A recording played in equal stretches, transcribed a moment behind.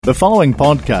The following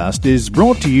podcast is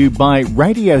brought to you by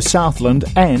Radio Southland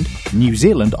and New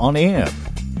Zealand On Air.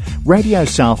 Radio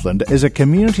Southland is a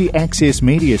community access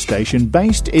media station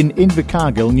based in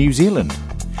Invercargill, New Zealand.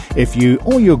 If you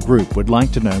or your group would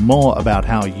like to know more about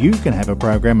how you can have a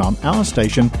program on our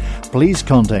station, please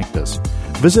contact us.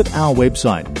 Visit our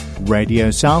website,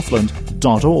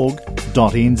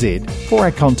 radiosouthland.org.nz, for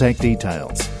our contact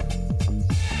details.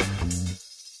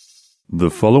 The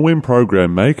following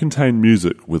program may contain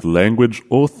music with language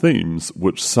or themes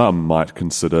which some might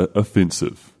consider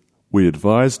offensive. We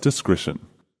advise discretion.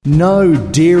 No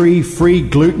dairy-free,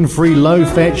 gluten-free,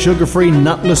 low-fat, sugar-free,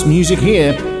 nutless music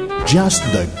here. Just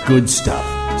the good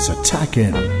stuff. So tuck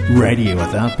in. Radio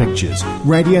Without Pictures.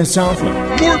 Radio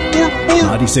Southland.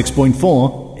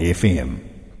 96.4 FM.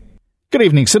 Good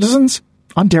evening, citizens.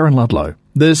 I'm Darren Ludlow.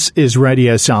 This is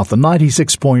Radio Southland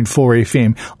 96.4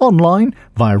 FM, online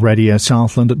via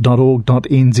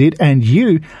radiosouthland.org.nz, and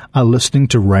you are listening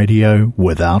to Radio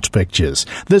Without Pictures.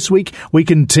 This week, we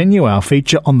continue our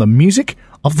feature on the music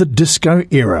of the disco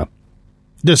era.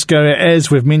 Disco,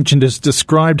 as we've mentioned, is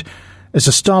described as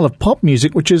a style of pop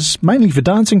music which is mainly for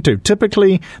dancing to.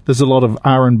 Typically, there's a lot of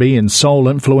R&B and soul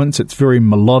influence. It's very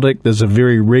melodic. There's a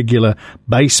very regular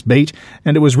bass beat,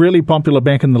 and it was really popular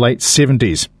back in the late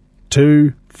 70s.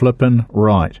 Too flippin'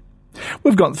 right.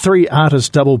 We've got three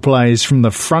artist double plays from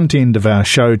the front end of our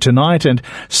show tonight, and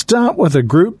start with a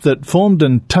group that formed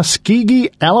in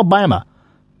Tuskegee, Alabama,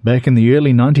 back in the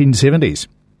early 1970s.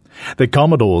 The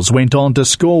Commodores went on to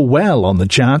score well on the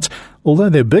charts, although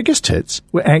their biggest hits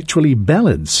were actually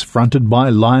ballads fronted by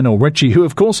Lionel Richie, who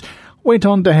of course went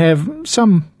on to have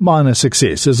some minor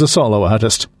success as a solo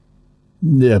artist.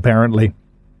 Apparently.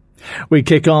 We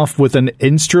kick off with an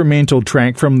instrumental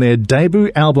track from their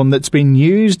debut album that's been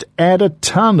used at a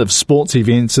ton of sports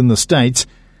events in the States,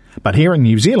 but here in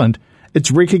New Zealand,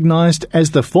 it's recognised as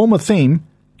the former theme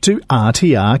to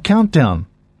RTR Countdown.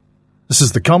 This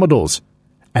is the Commodores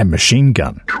and Machine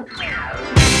Gun.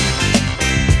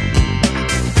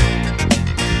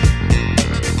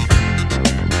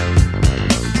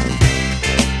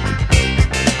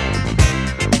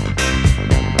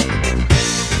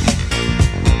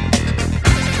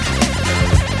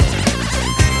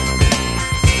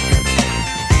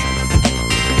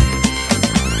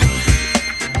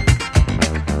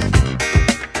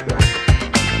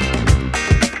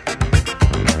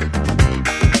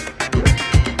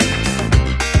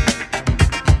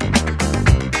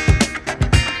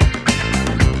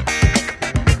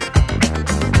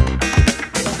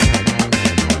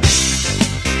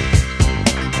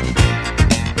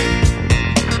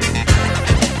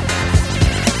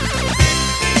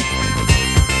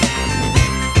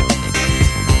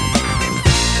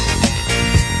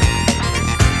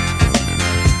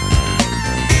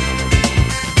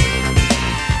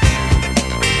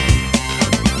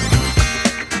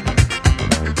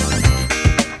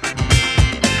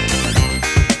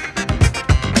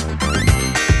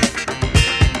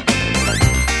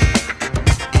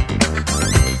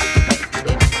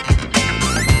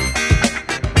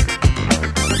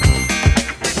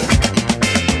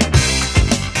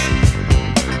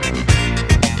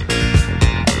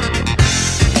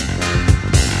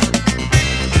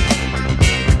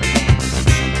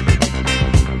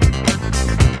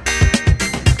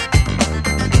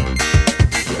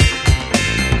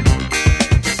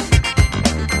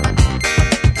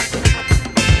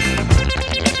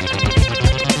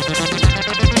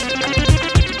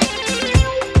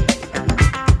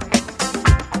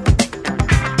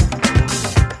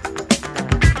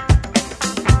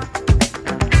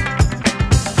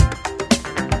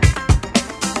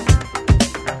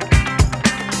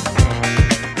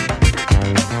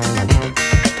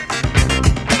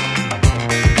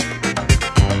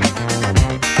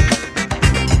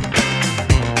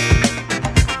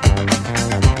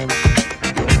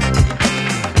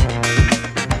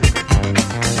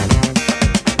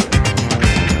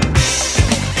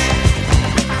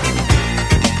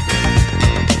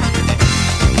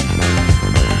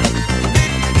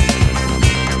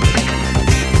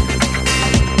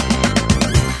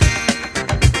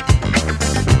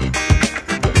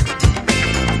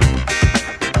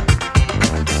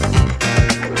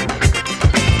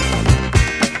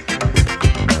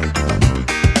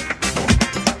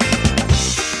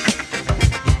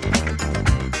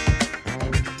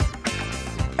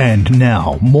 And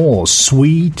now, more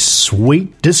sweet,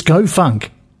 sweet disco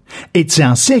funk. It's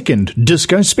our second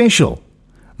disco special.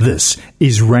 This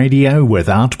is Radio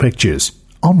Without Pictures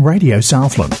on Radio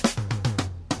Southland.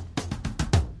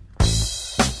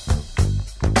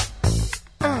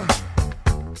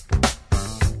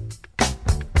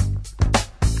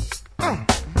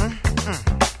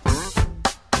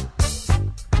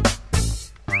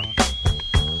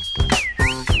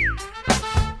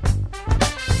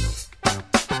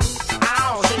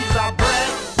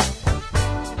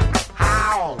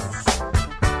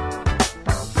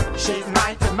 She's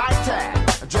mighty, mighty,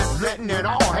 just letting it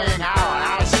all hang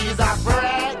out. She's a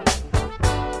brick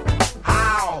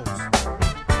house.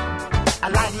 I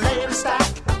like lady stack,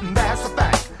 that's a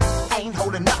fact. Ain't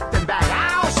holding nothing back.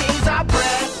 Oh, she's a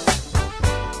brick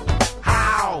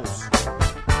house.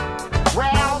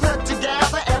 Well, put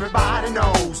together, everybody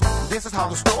knows this is how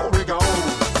the story goes.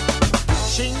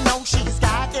 She knows she's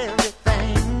got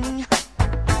everything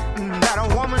that a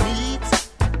woman needs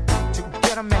to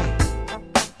get a man.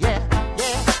 Yeah,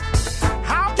 yeah.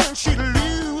 How can she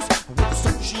lose with the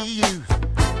suit she used?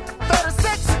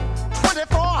 36,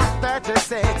 24,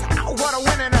 36. What a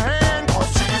winning hand,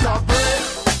 'cause she's a brick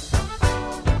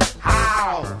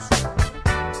house.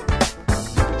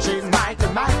 She's mighty,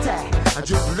 mighty,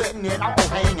 just letting it all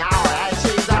hang out. And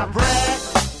she's a brick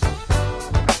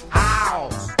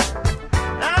house.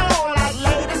 Oh, like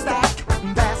lady stack,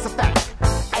 that's a fact.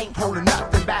 Ain't holding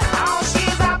nothing back. Oh,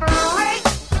 she's a brick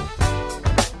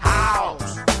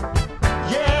house.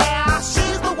 Yeah,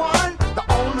 she's the one, the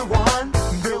only one,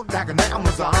 built like an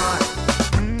Amazon.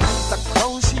 The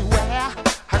clothes she wear,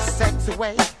 her sexy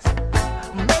ways,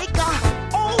 make a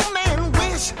old man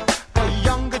wish for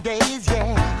younger days.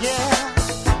 Yeah,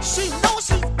 yeah. She knows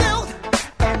she's built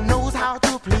and knows how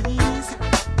to please.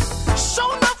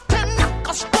 Sure enough can knock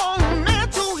a strong man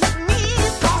to his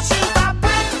knees. 'Cause she's a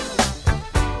brick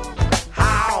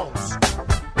house.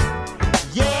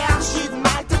 Yeah, she's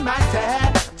mighty, mighty,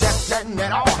 just letting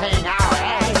it all hang out.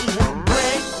 Hey,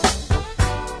 brick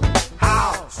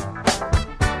house.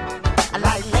 I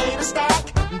like lady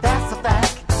stack, that's a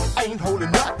fact. Ain't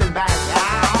holding nothing back.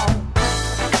 Ow.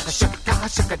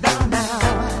 Shake it down now.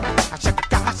 Shake it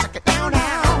down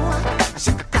now.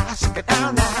 Shake it down now. Shake it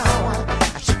down now.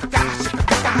 Shake it down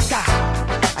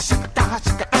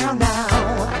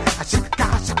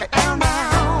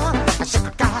now. Shake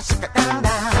it down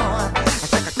now.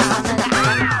 Shake it down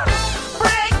now.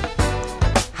 Brick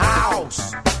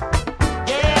house.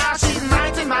 Yeah, she's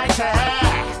mighty, mighty.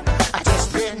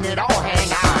 Just letting it all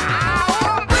hang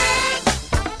out. Brick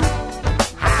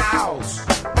house.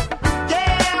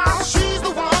 Yeah, she's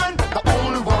the one, the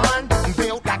only one,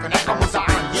 built like an Amazon.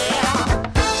 Yeah.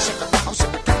 Shake it down,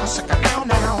 shake it down, shake it down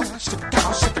now. Shake it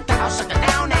down, shake it down, shake it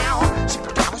down now. Shake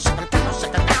it down, shake it down,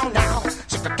 shake it down now.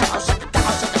 Shake it down, shake it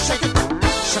down, shake it, shake it.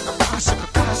 Shake it down, shake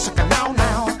it down, shake it down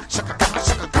now. Shake it down,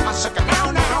 shake it down, shake it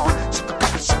down now. Shake it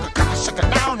down, shake it down, shake it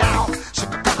down now.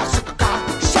 Shake it down, shake it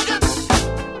down, shake it.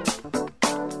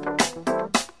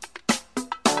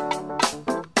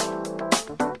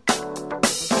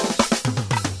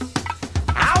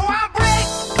 How I break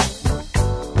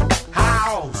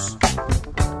house.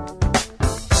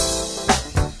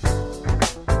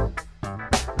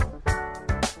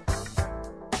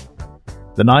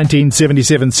 The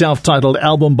 1977 self-titled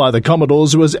album by the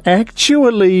Commodores was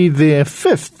actually their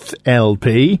fifth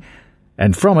LP,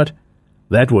 and from it,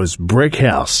 that was Brick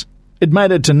House. It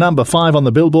made it to number 5 on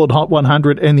the Billboard Hot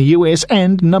 100 in the US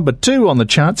and number 2 on the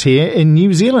charts here in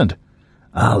New Zealand.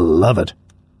 I love it.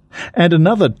 And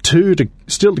another 2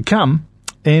 still to come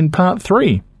in part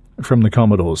 3 from the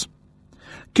Commodores.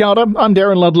 Kia ora, I'm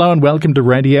Darren Ludlow and welcome to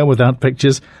Radio Without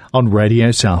Pictures on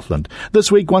Radio Southland.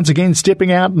 This week, once again, stepping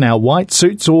out in our white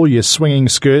suits or your swinging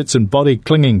skirts and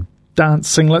body-clinging dance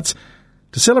singlets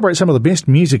to celebrate some of the best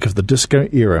music of the disco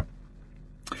era.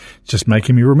 Just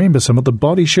making me remember some of the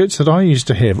body shirts that I used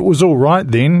to have. It was all right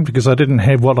then because I didn't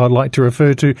have what I like to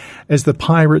refer to as the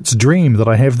pirate's dream that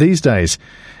I have these days.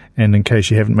 And in case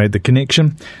you haven't made the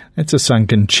connection, it's a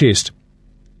sunken chest.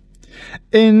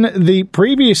 In the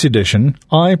previous edition,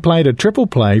 I played a triple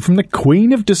play from the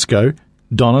Queen of Disco,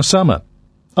 Donna Summer.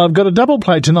 I've got a double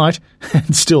play tonight,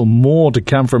 and still more to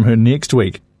come from her next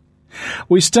week.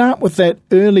 We start with that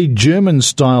early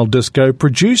German-style disco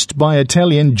produced by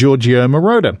Italian Giorgio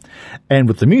Moroder, and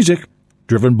with the music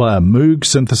driven by a Moog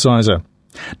synthesizer.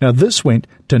 Now this went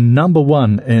to number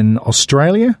 1 in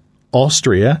Australia,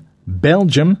 Austria,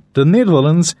 Belgium, the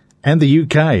Netherlands, and the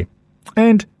UK,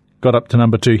 and got up to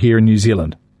number 2 here in New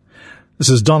Zealand. This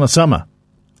is Donna Summer,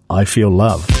 I Feel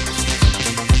Love.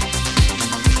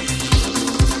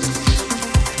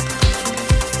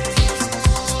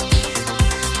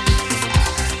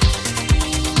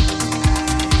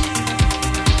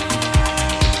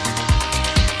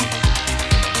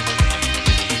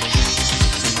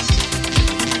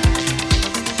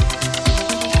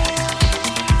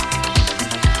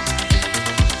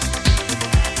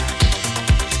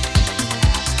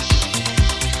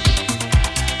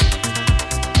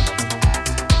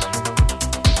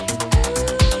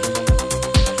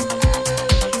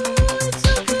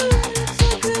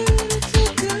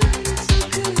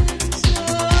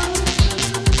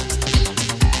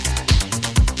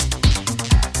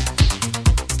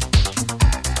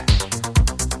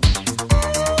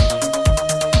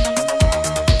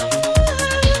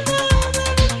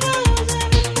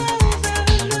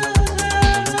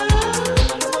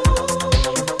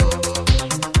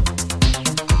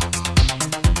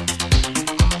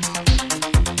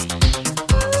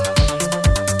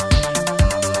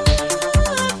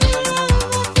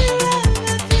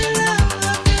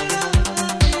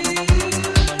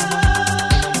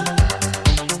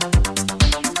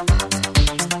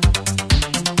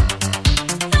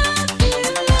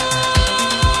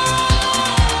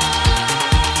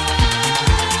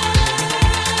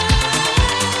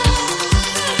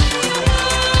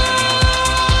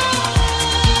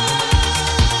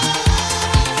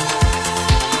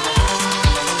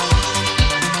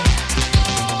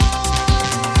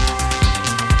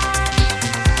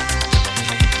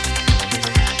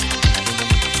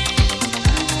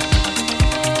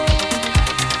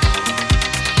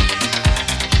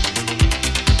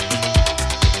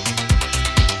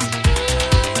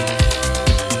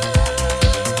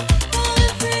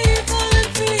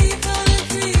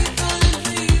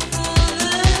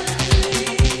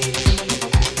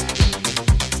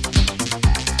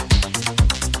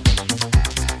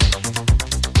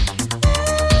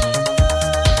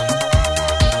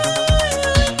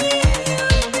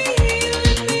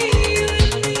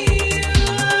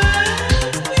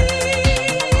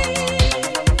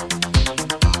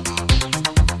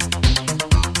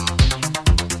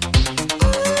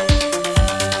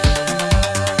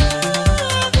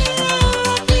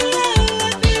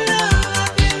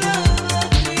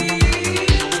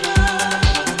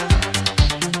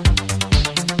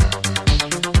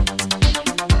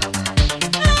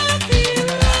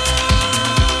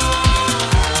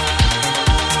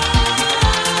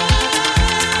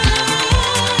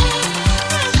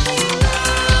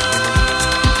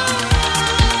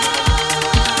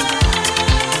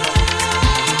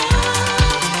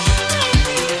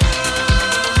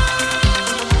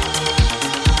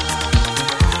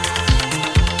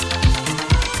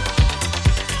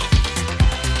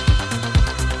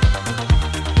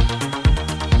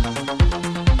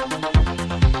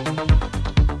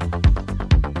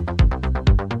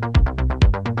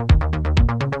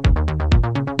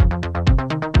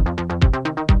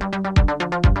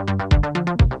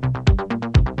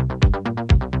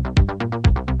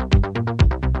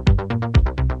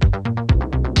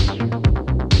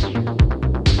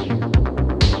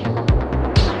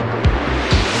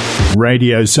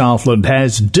 Radio Southland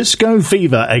has disco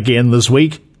fever again this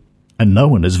week, and no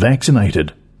one is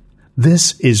vaccinated.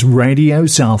 This is Radio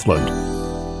Southland.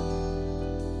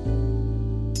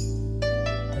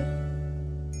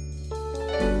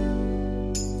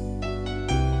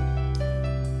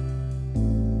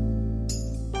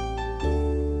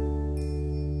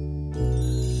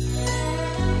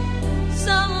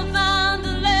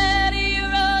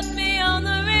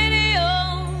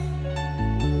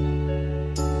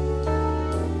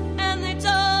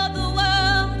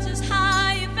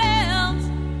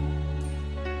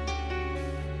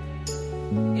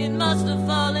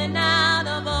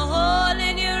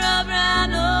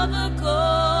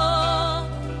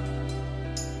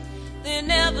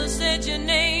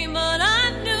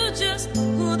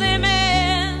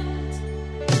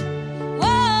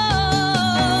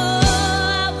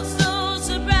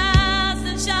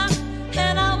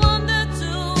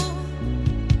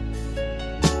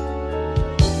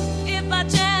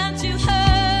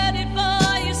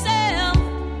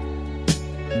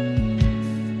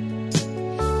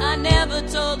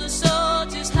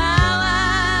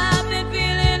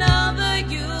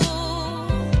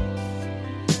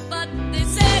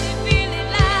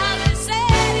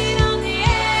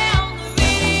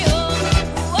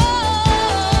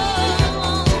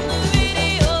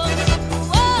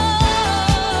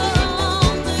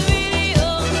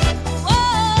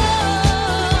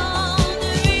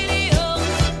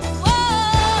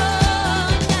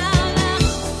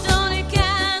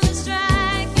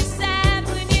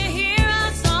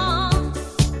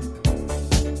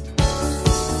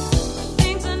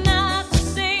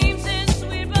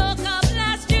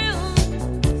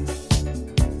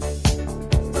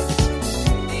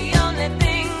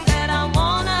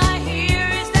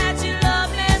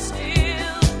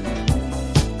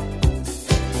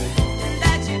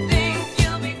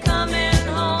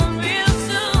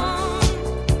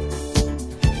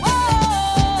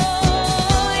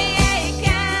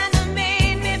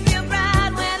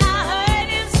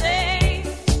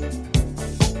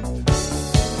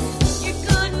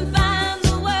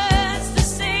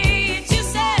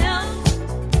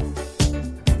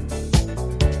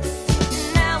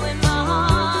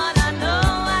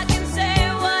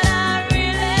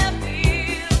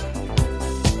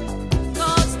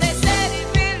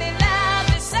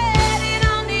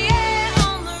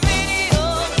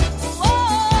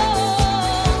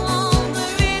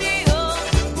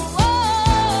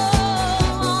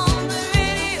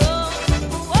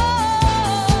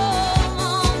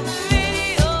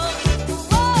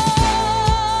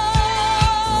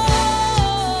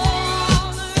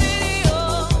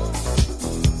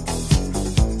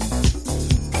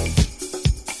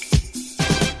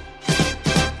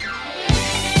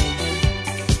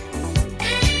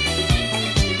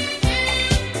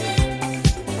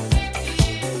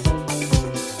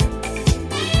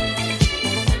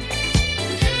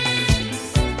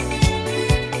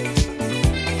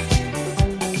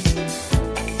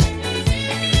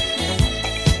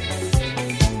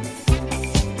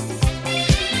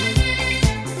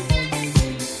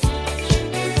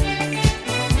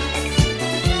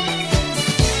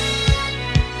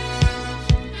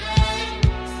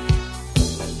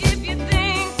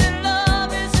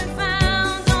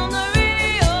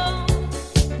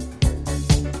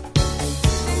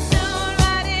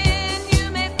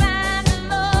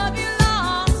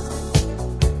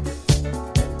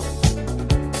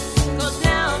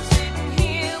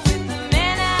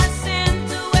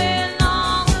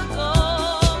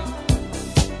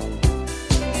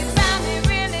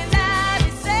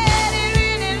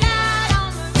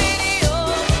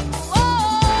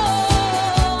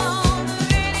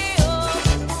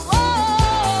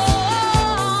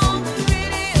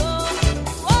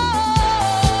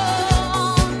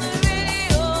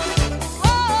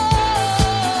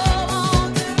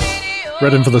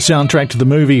 Written for the soundtrack to the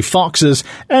movie Foxes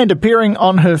and appearing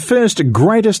on her first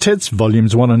Greatest Hits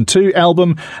Volumes 1 and 2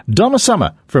 album, Donna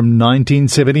Summer from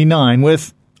 1979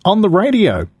 with On the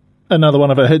Radio. Another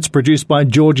one of her hits produced by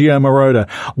Giorgio Moroder.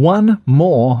 One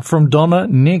more from Donna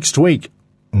next week.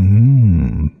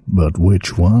 But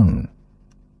which one?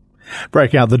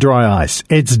 Break out the dry ice.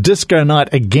 It's disco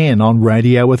night again on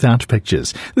Radio Without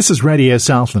Pictures. This is Radio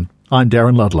Southland. I'm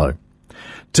Darren Ludlow.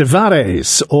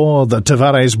 Tavares, or the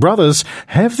Tavares brothers,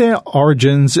 have their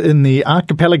origins in the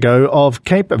archipelago of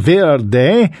Cape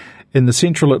Verde in the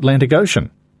central Atlantic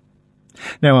Ocean.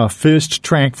 Now, our first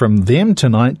track from them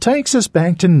tonight takes us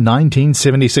back to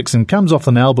 1976 and comes off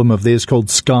an album of theirs called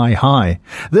Sky High.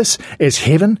 This is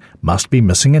Heaven Must Be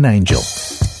Missing an Angel.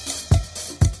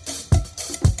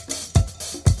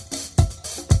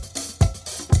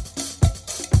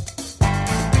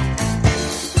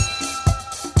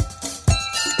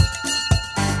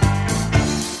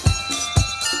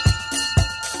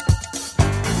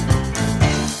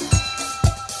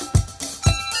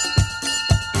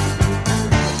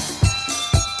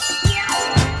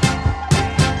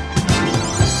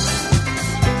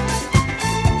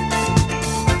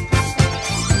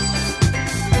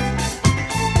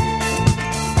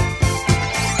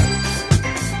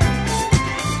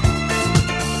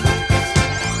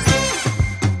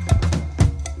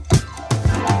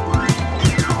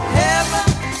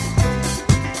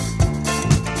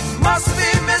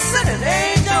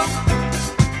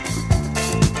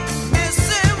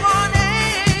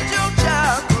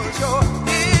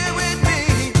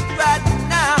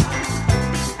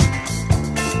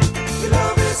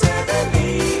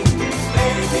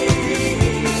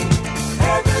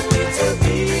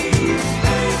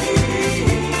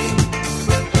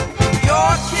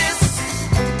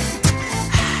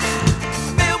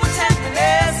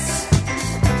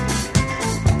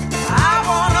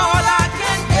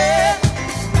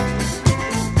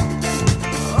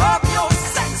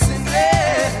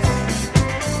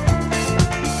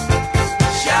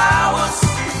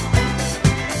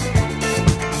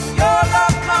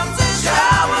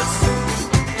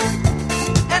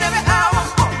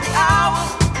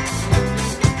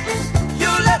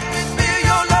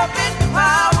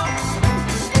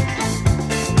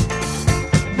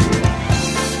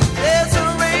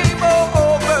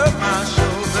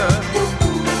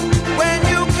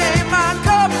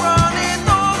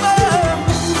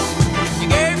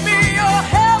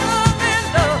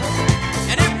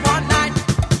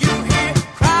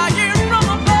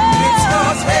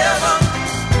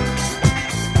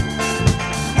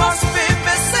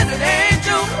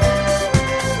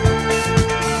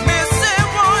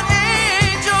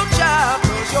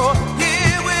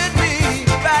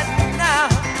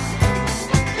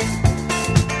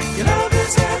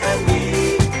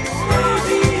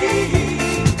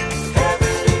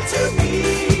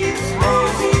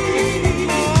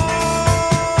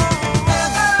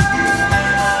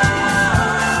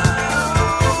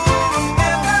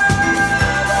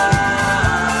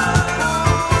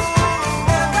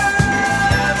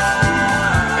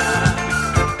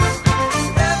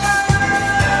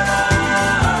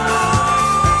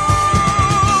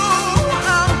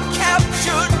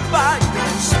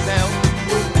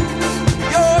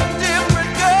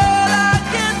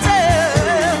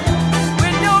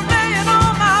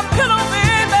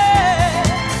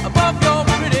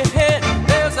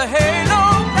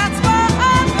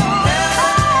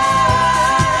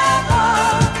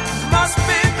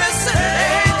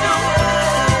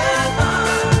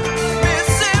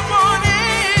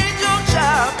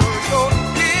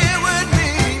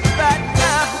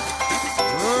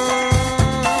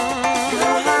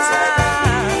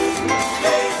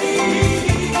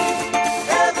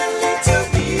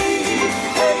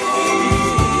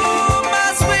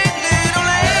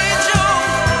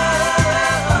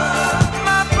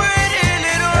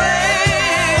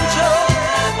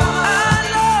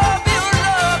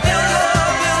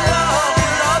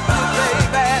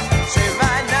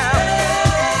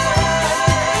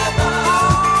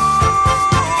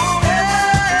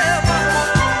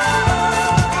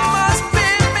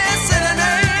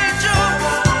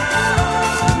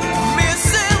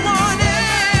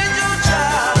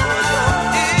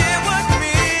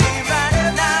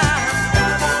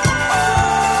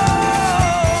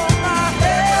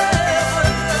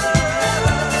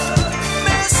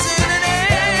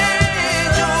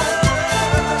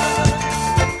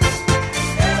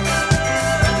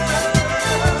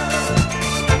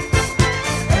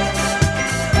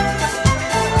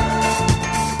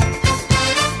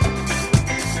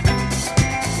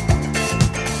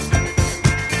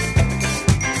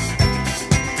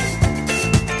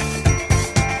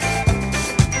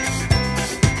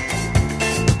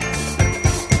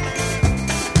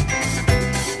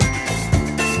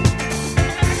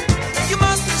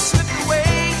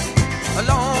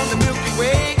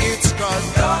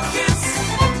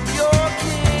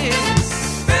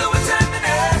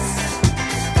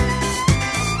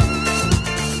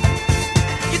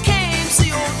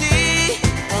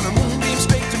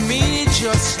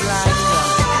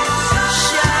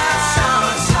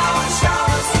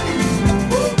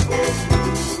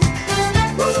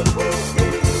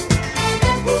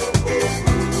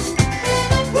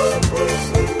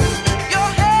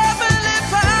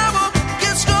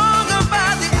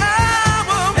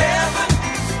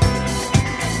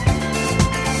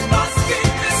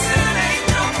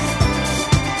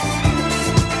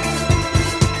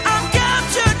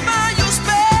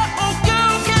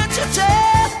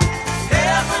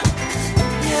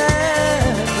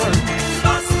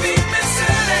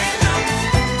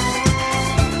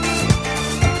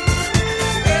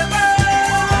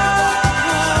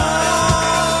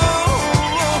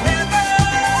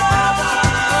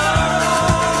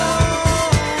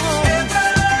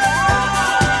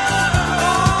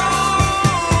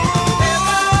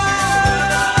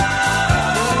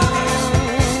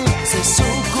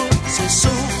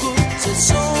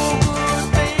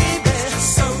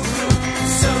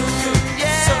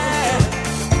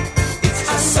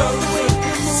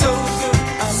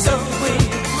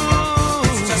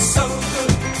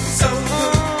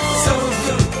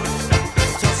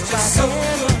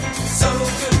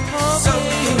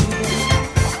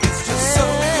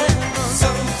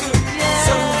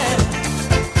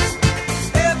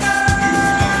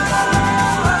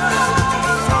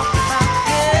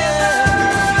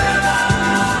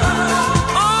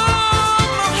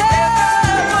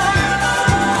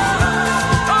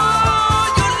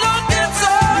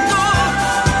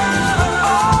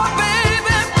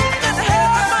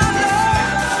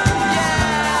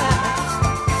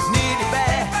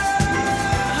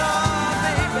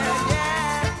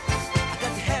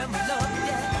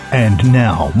 And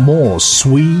now, more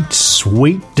sweet,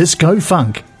 sweet disco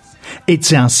funk.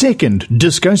 It's our second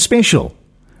disco special.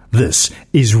 This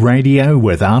is Radio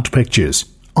Without Pictures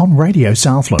on Radio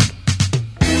Southland.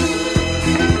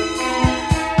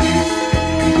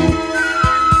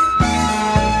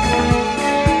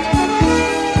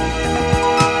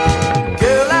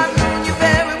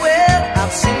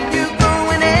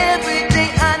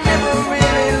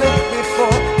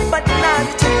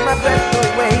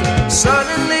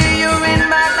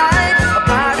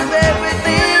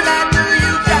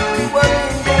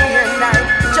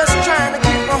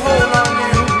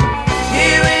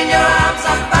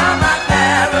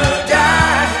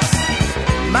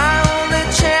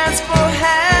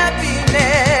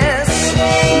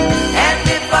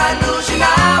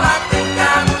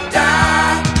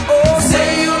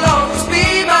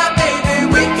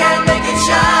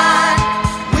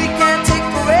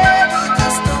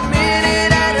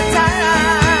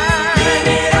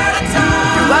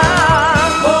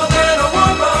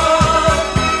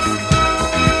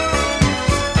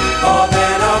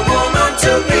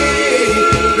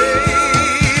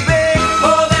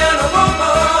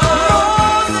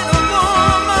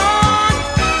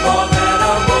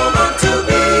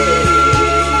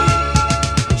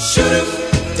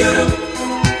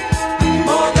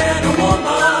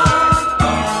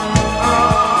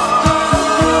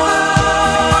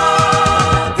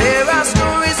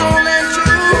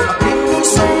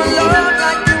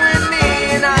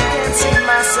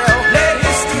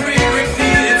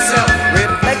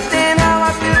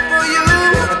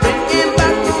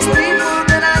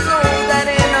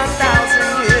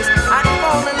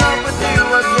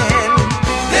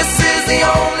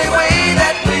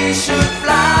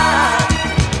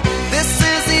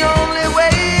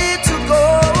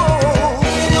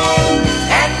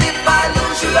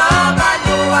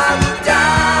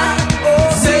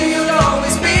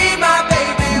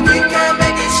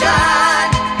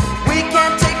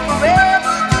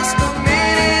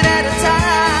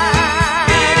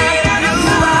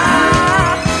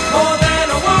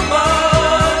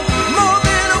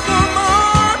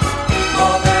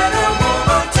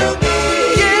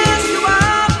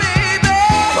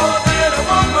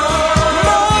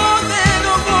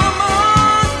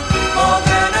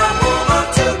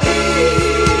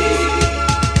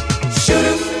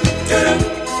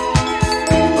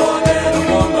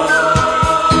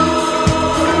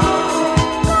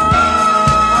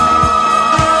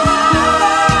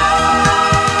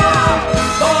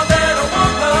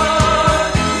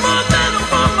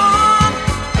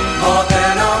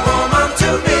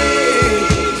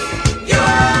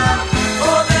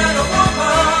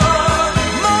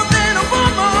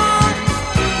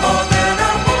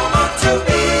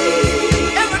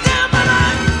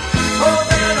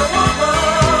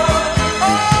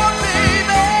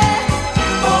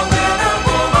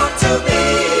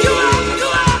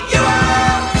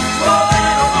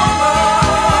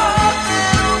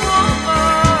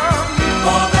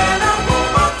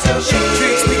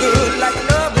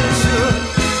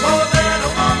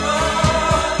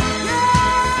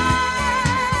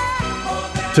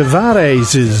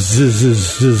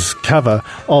 Tavares' cover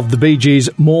of the Bee Gees'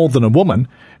 More Than a Woman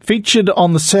featured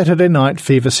on the Saturday Night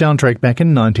Fever soundtrack back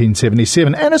in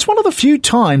 1977, and it's one of the few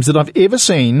times that I've ever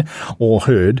seen or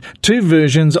heard two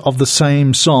versions of the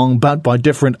same song but by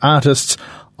different artists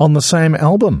on the same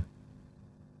album.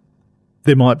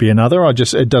 There might be another,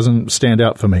 it doesn't stand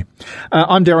out for me.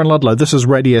 I'm Darren Ludlow, this is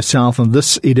Radio South, and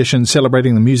this edition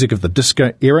celebrating the music of the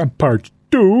disco era, part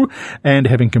 2, and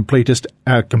having completed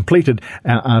our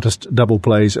artist double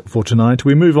plays for tonight,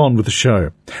 we move on with the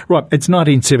show. Right, it's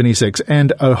 1976,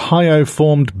 and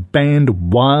Ohio-formed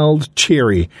band Wild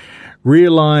Cherry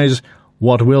realise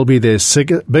what will be their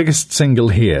biggest single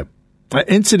here.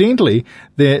 Incidentally,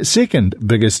 their second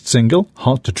biggest single,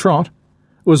 Hot to Trot,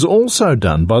 was also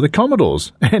done by the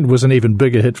Commodores and was an even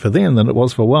bigger hit for them than it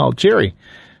was for Wild Cherry.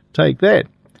 Take that.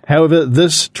 However,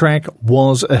 this track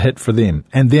was a hit for them,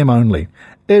 and them only.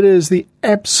 It is the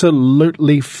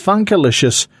absolutely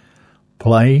funkalicious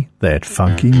Play That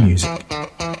Funky Music.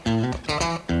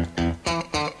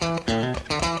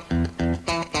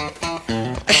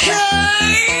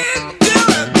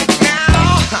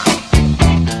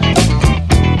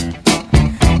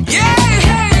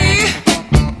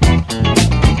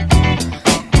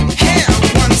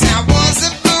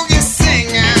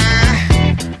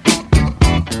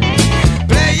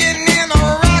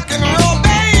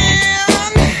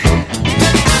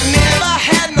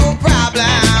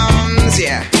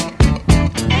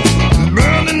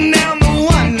 Burning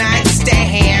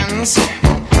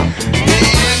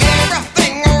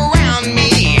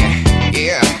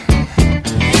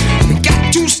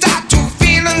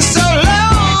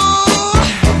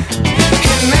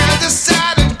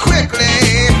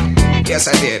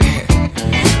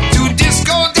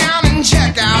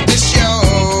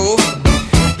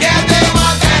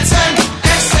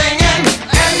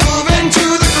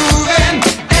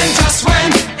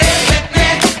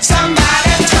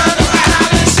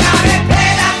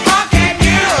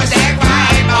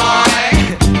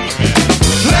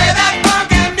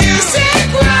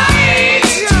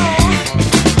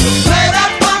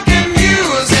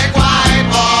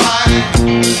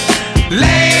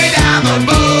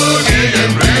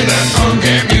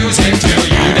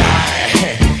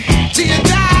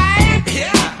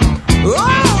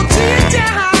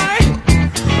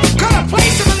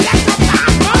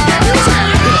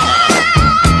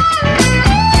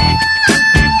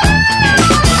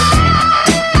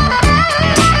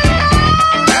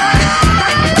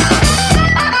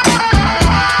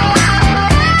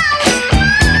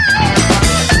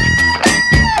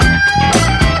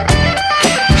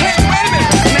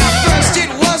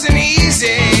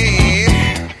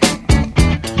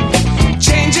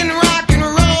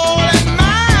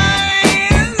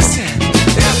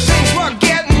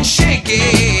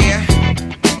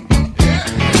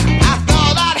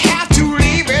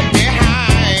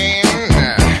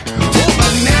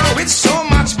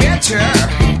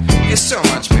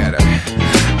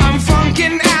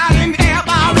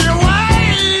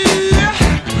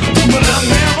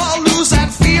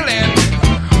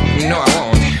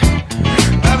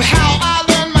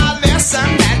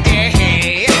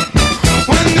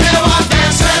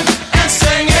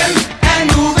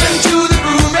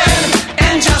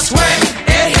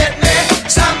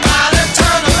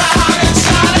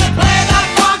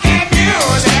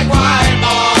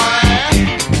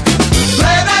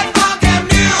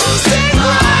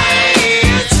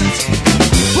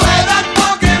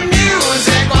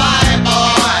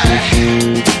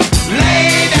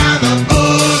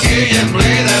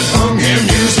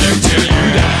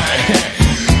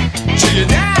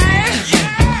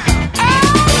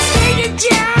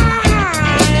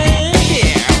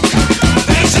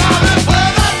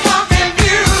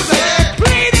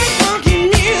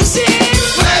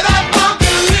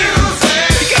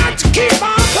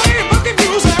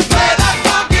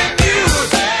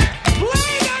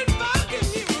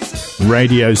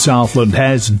Radio Southland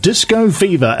has disco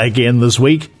fever again this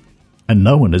week, and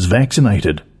no one is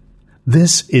vaccinated.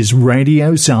 This is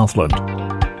Radio Southland.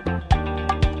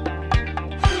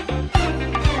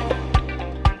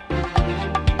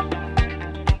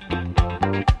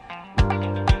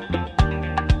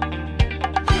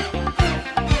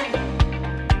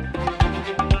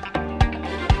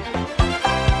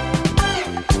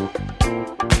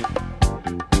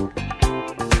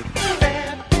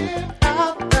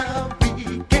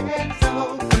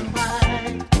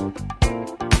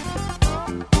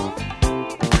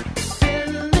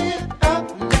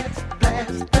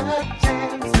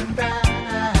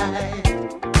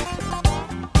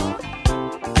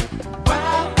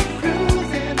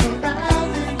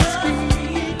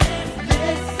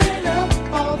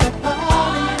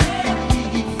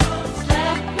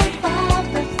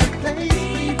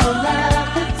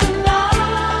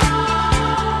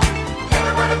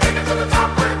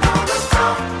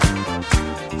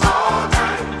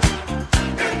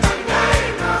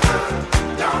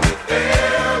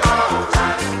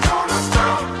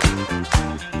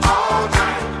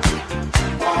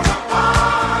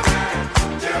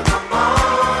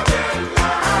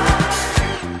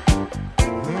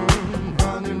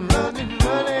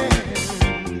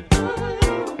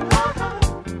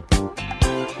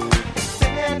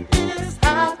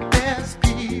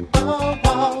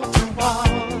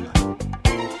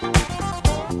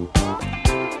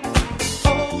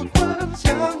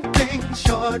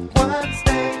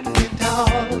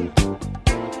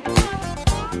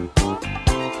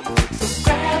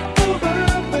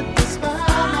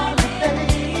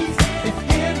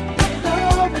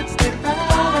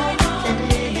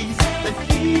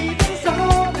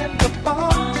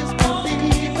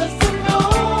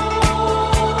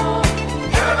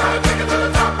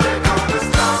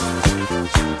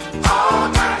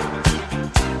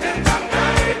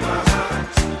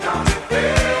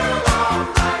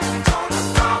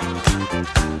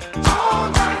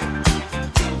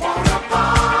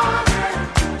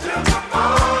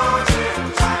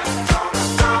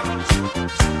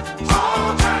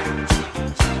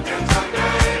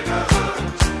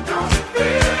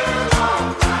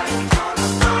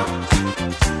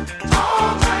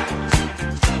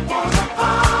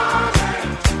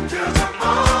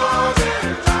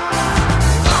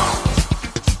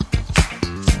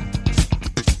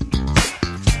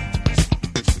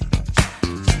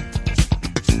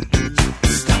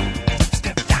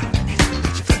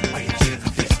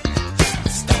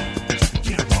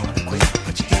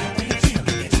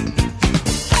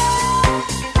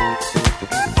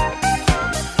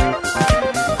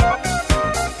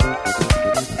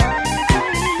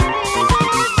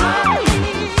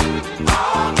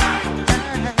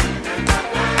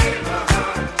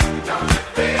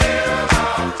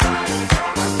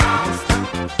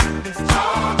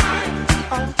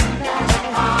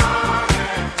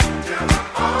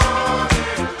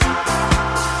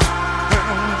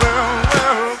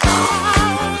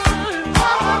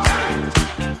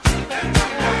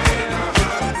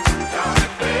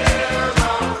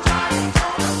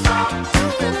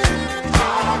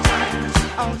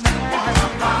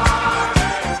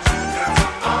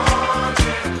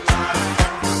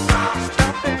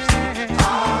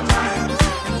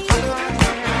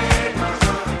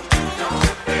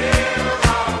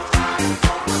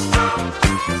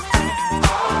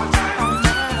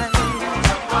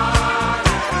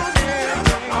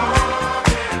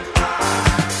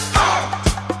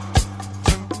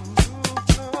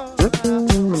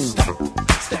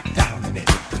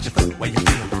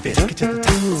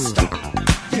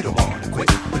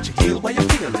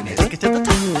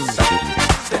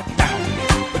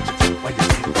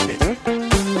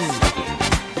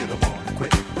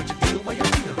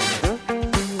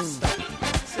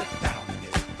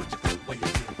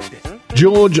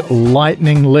 George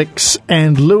Lightning Licks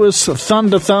and Lewis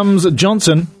Thunder Thumbs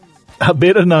Johnson are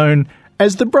better known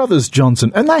as the Brothers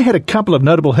Johnson, and they had a couple of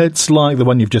notable hits like the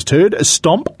one you've just heard,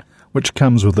 Stomp, which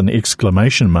comes with an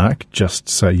exclamation mark, just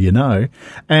so you know,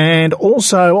 and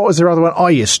also, what was their other one? Oh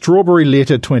yes, Strawberry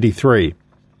Letter 23.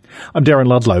 I'm Darren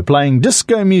Ludlow, playing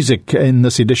disco music in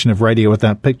this edition of Radio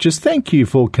Without Pictures. Thank you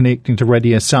for connecting to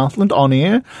Radio Southland on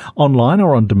air, online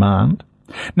or on demand.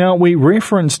 Now, we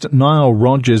referenced Nile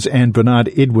Rodgers and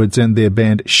Bernard Edwards and their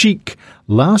band Chic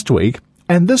last week,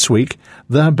 and this week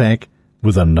they're back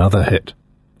with another hit.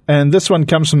 And this one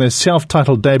comes from their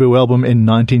self-titled debut album in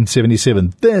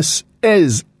 1977. This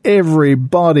is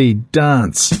Everybody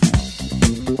Dance.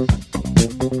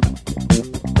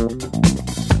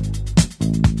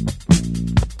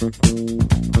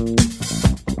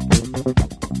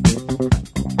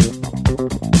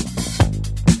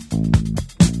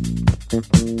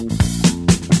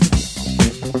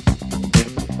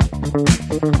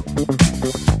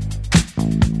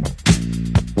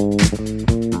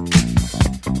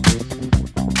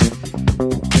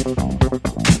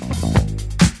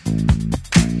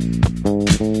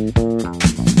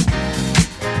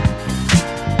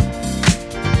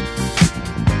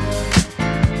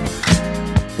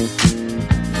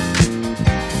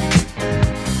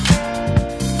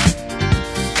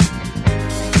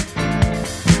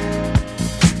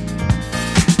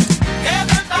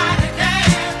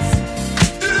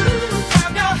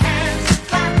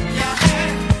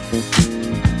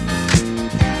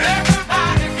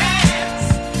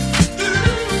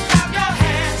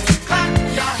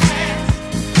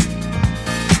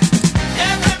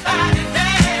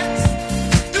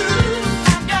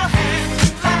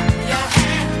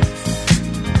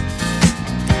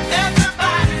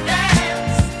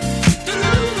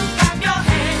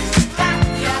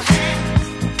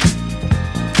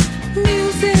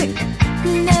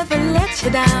 you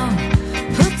down,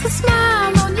 puts a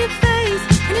smile on your face,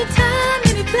 anytime,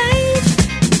 any place.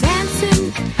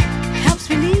 Dancing helps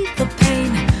relieve the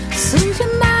pain, soothes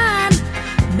your mind,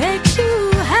 makes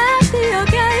you happy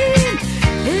again.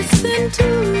 Listen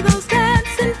to those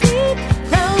dancing feet,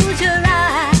 close your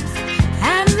eyes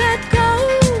and let go.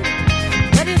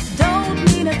 But it don't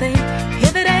mean a thing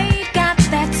if it ain't got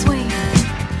that swing.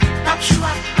 Up you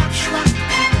up, up you up,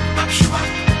 up you up.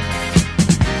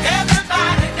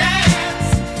 Everybody dance,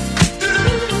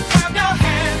 do-do-do-do, clap your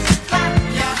hands, clap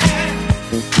your hands.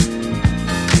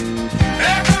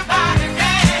 Everybody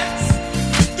dance,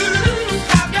 do-do-do-do,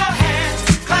 clap your hands,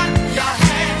 clap your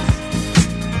hands.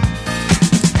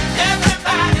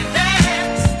 Everybody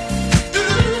dance,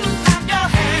 do-do-do-do, clap your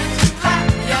hands, clap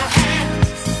your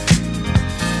hands.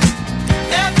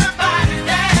 Everybody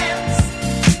dance,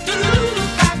 do-do-do-do,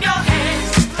 clap your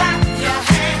hands, clap your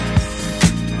hands.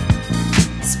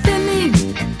 Spinning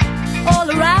all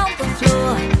around the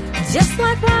floor, just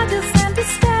like Roger and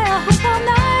Astaire, hook all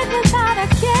night without a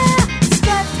care.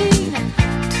 Strutting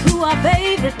to our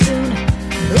favorite tune,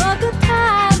 all the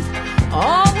time,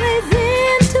 always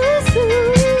in too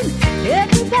soon.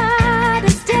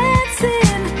 Everybody's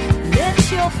dancing, lift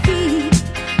your feet,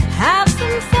 have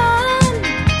some fun.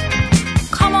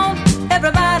 Come on,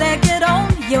 everybody, get on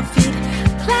your feet,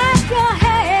 clap your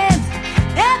hands,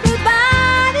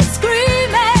 everybody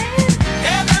screaming.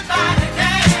 Everybody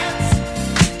dance,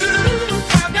 do-do-do-do,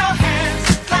 clap your hands,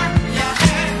 clap your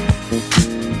hands.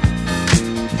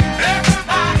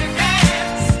 Everybody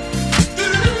dance,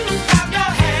 do-do-do-do, clap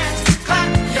your hands, clap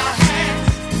your hands.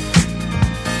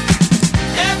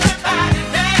 Everybody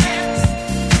dance,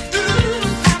 do-do-do-do, clap your hands, clap your hands. Everybody dance, do-do-do-do,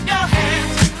 clap your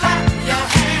hands, clap your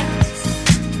hands.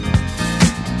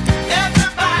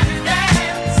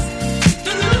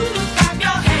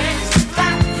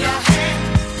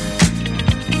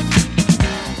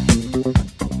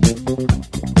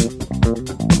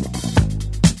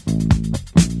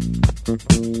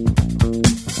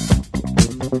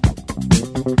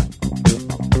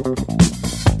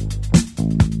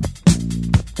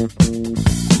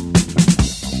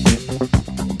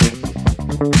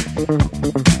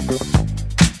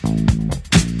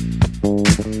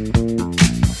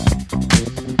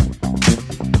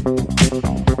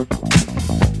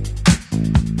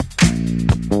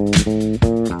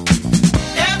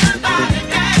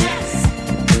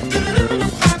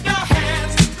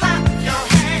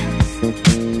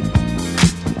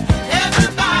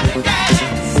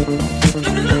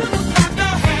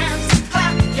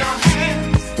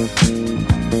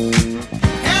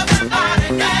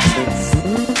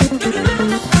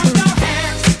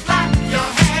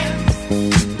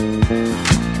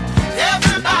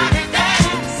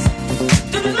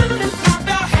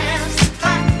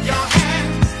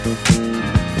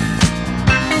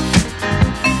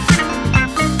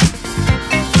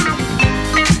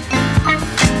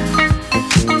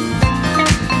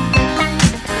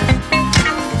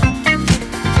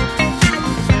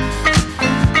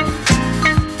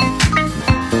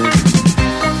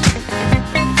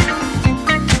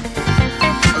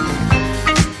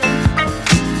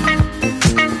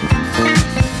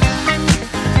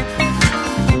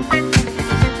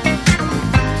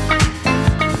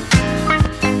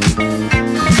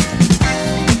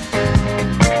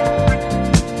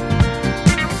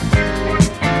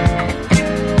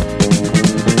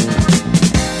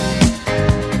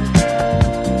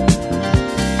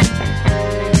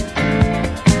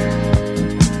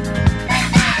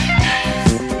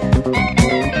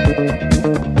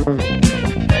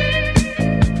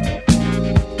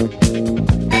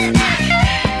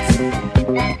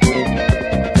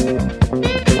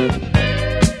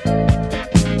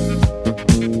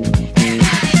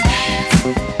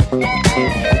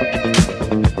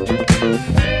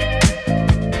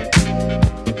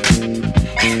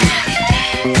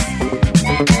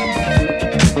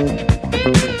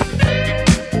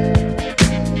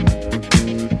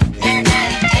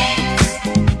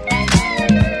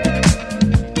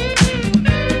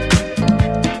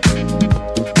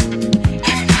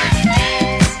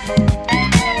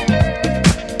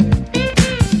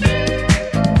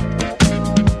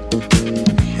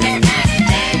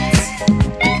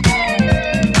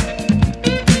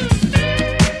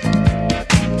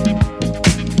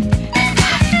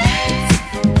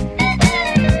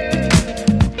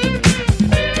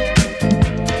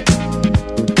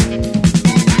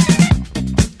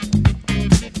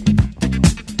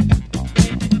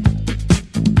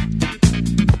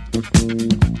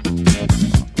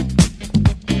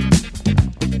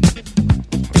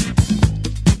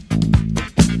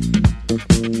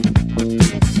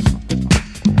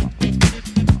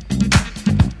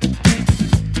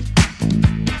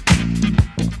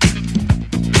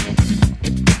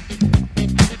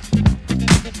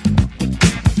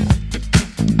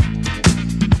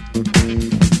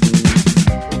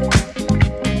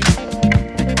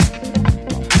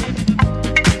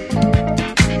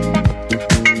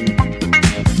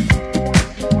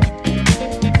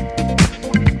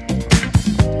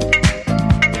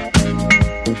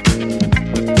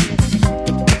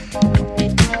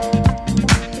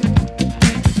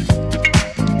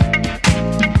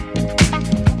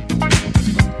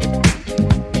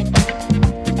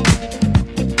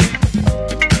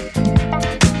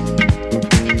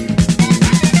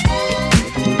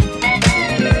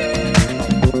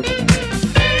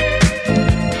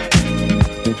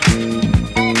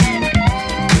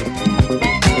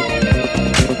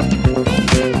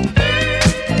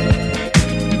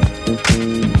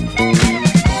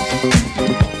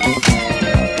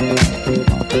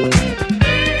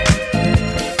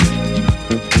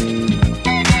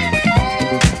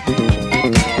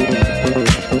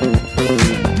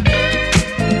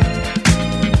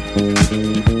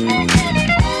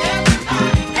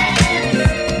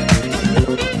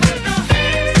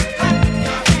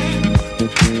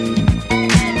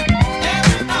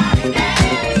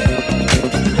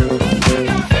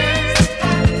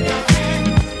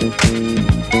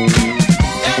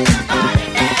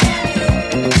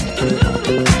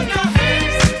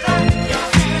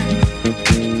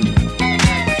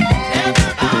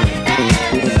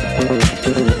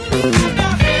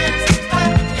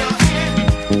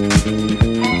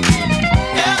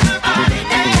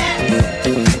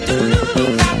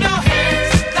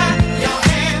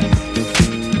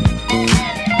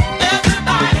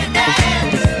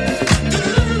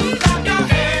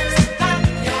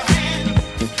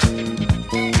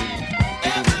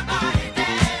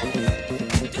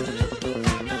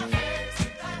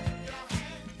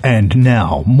 And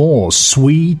now, more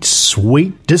sweet,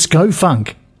 sweet disco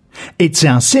funk. It's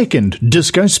our second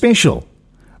disco special.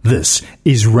 This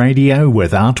is Radio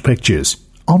Without Pictures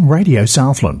on Radio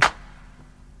Southland.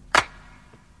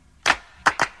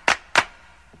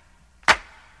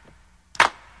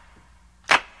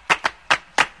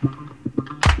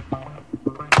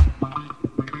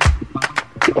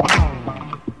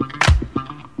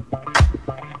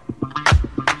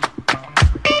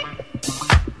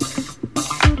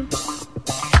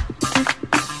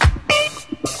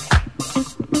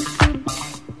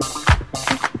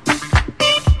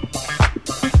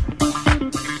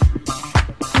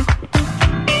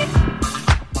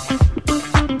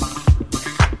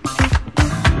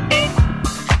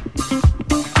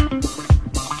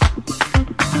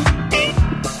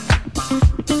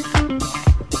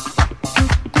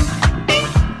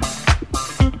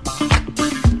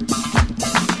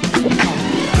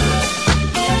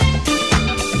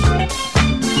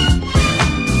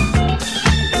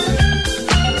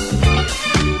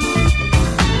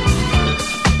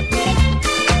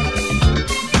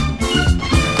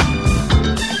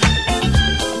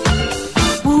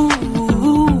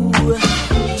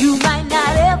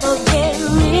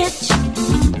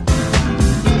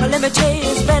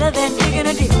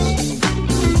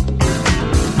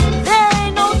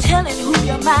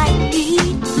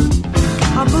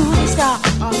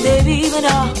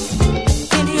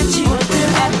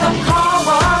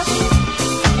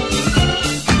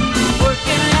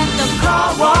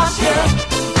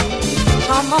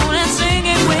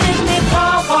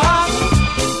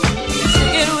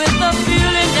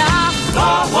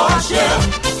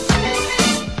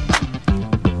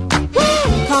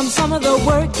 Some of the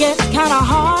work gets kinda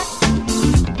hard,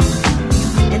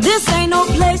 and this ain't no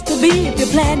place to be if you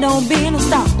plan on being a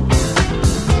star.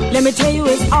 Let me tell you,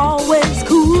 it's always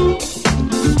cool,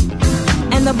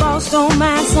 and the boss don't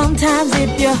mind sometimes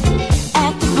if you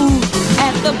act the fool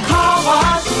at the car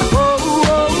wash. Whoa,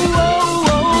 whoa, whoa,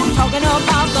 whoa, talking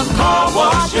about the car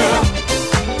wash, yeah.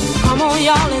 Come on,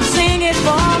 y'all, and sing it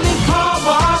for me. Car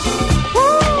wash,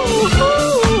 woo, woo,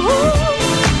 woo.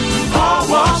 Car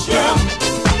wash, yeah.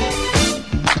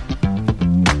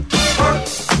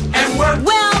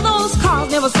 Well, those cars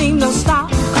never seem to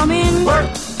stop coming. Work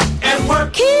and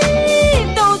work.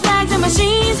 Keep those bags and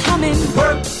machines humming.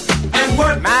 Work and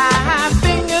work. My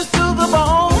fingers to the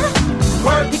bone.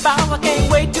 Work. I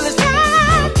can't wait till it's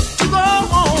time to go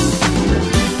home.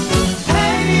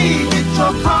 Hey, get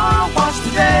your car washed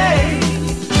today.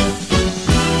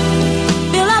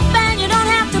 Fill up and you don't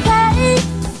have to pay.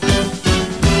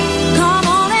 Come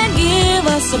on and give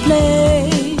us a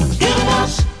play. Get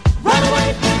washed right away.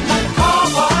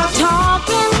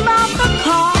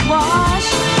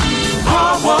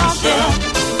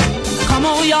 Come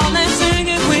on, y'all, and sing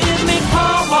it with me.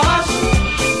 Car wash.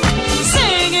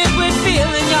 Sing it with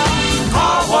feeling, y'all.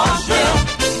 Car wash, yeah.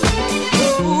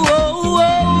 Whoa, whoa,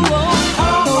 whoa, whoa.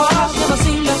 Those cars never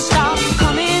seem to stop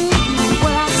coming.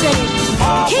 What I say,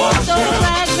 keep those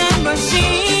flags and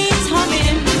machines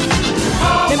humming.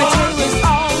 Let me tell you, it's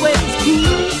always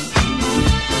cool,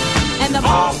 and the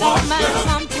boss don't mind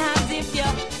sometimes if you.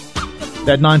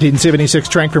 That 1976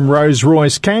 track from Rose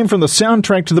Royce came from the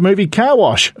soundtrack to the movie Car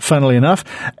Wash, funnily enough,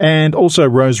 and also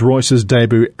Rose Royce's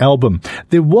debut album.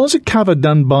 There was a cover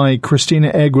done by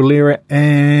Christina Aguilera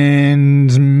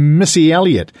and Missy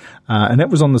Elliott, and that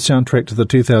was on the soundtrack to the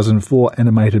 2004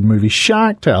 animated movie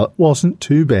Shark Tale. It wasn't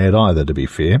too bad either, to be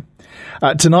fair.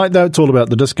 Tonight, though, it's all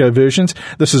about the disco versions.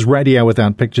 This is Radio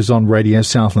Without Pictures on Radio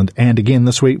Southland. And again,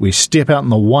 this week, we step out in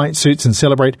the white suits and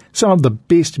celebrate some of the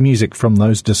best music from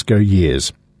those disco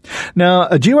years. Now,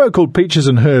 a duo called Peaches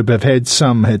and Herb have had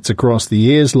some hits across the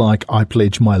years, like I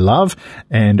Pledge My Love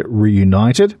and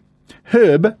Reunited.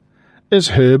 Herb is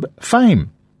Herb Fame.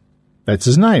 That's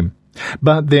his name.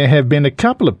 But there have been a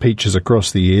couple of Peaches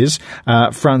across the years,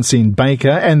 Francine Baker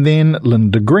and then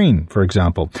Linda Green, for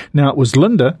example. Now, it was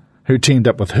Linda who teamed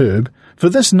up with Herb for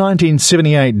this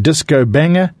 1978 disco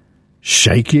banger,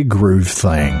 Shake Your Groove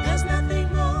Thing. There's nothing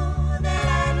more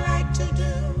that I'd like to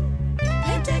do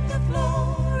than take the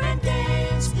floor and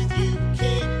dance with you.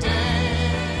 Keep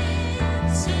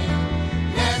dancing,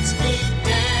 let's keep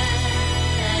dancing.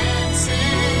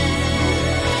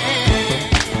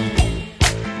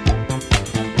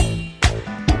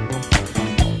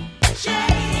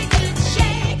 Shake it,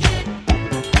 shake it.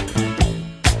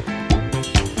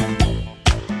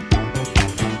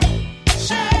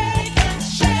 Shake it,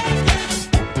 shake it.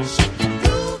 Shake your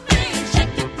groove thing.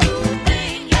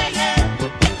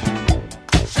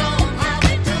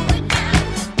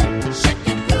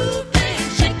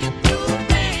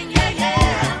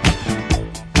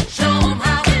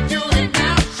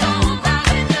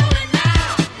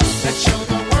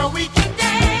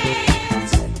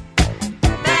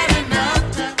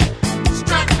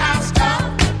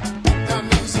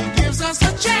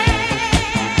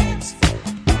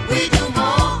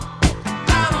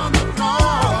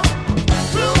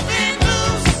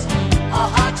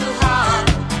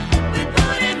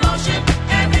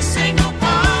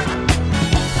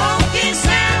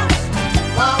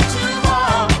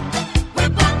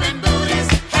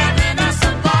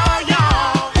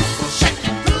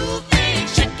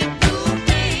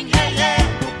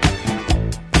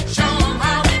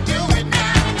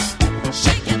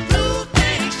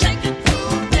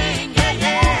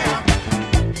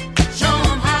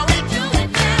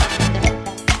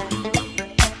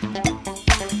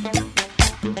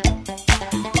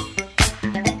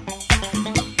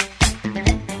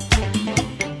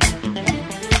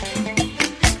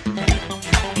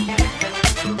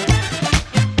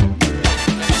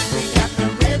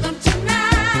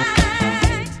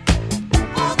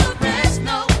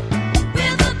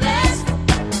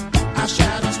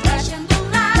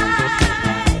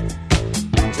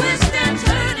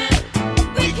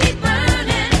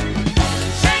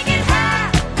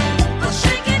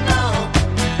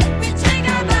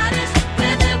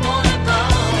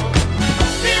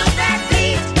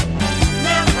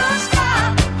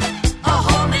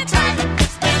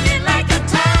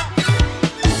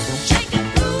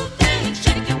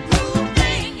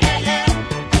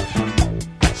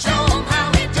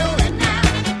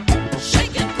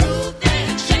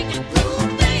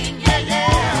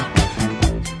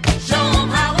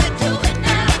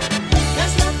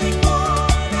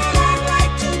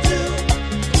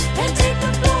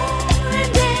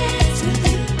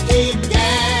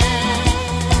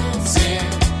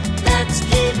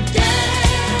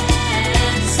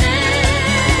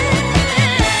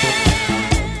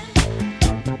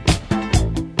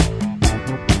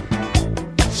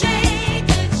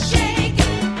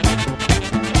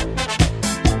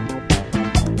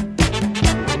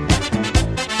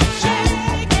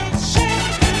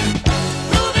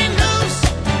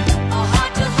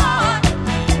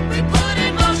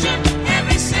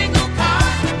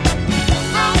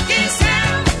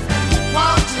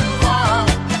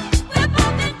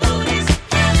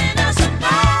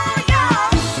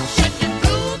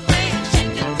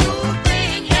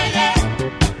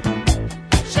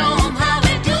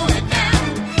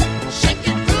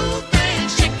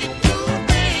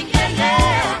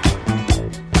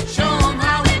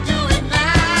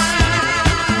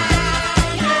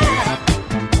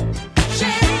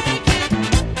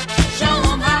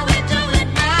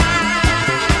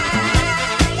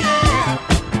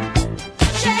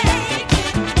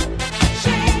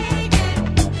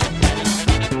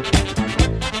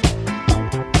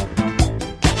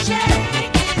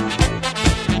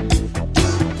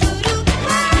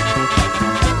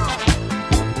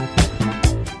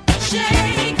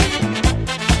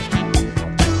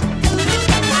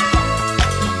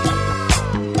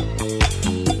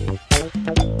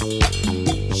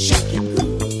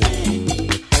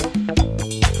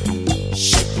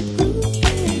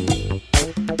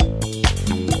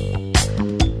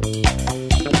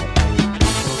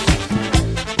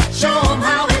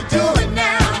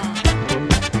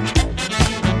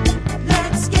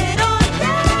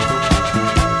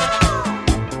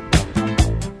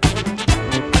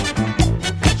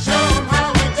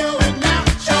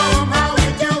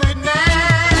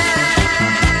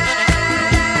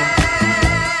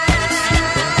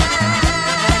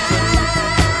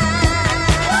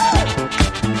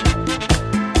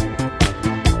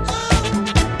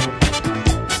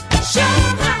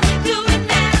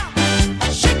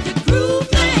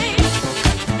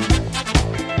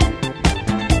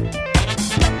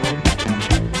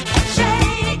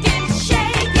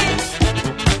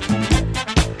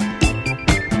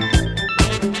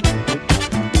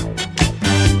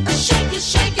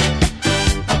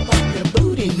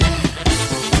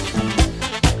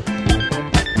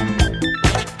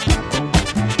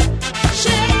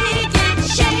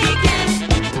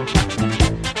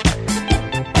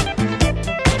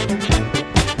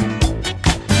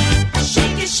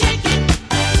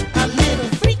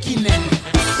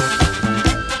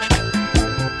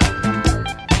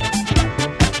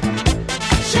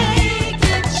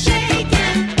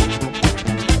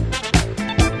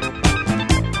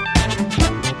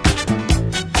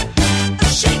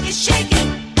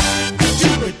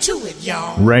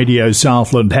 Radio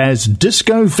Southland has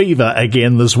disco fever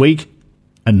again this week,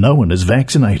 and no one is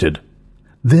vaccinated.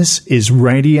 This is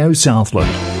Radio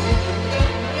Southland.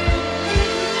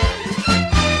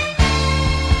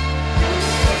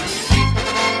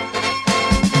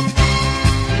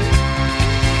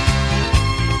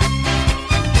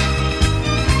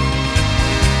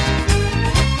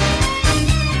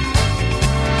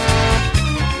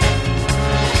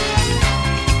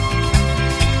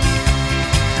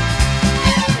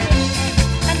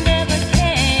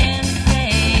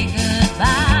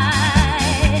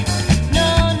 Goodbye. No,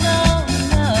 no,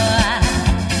 no.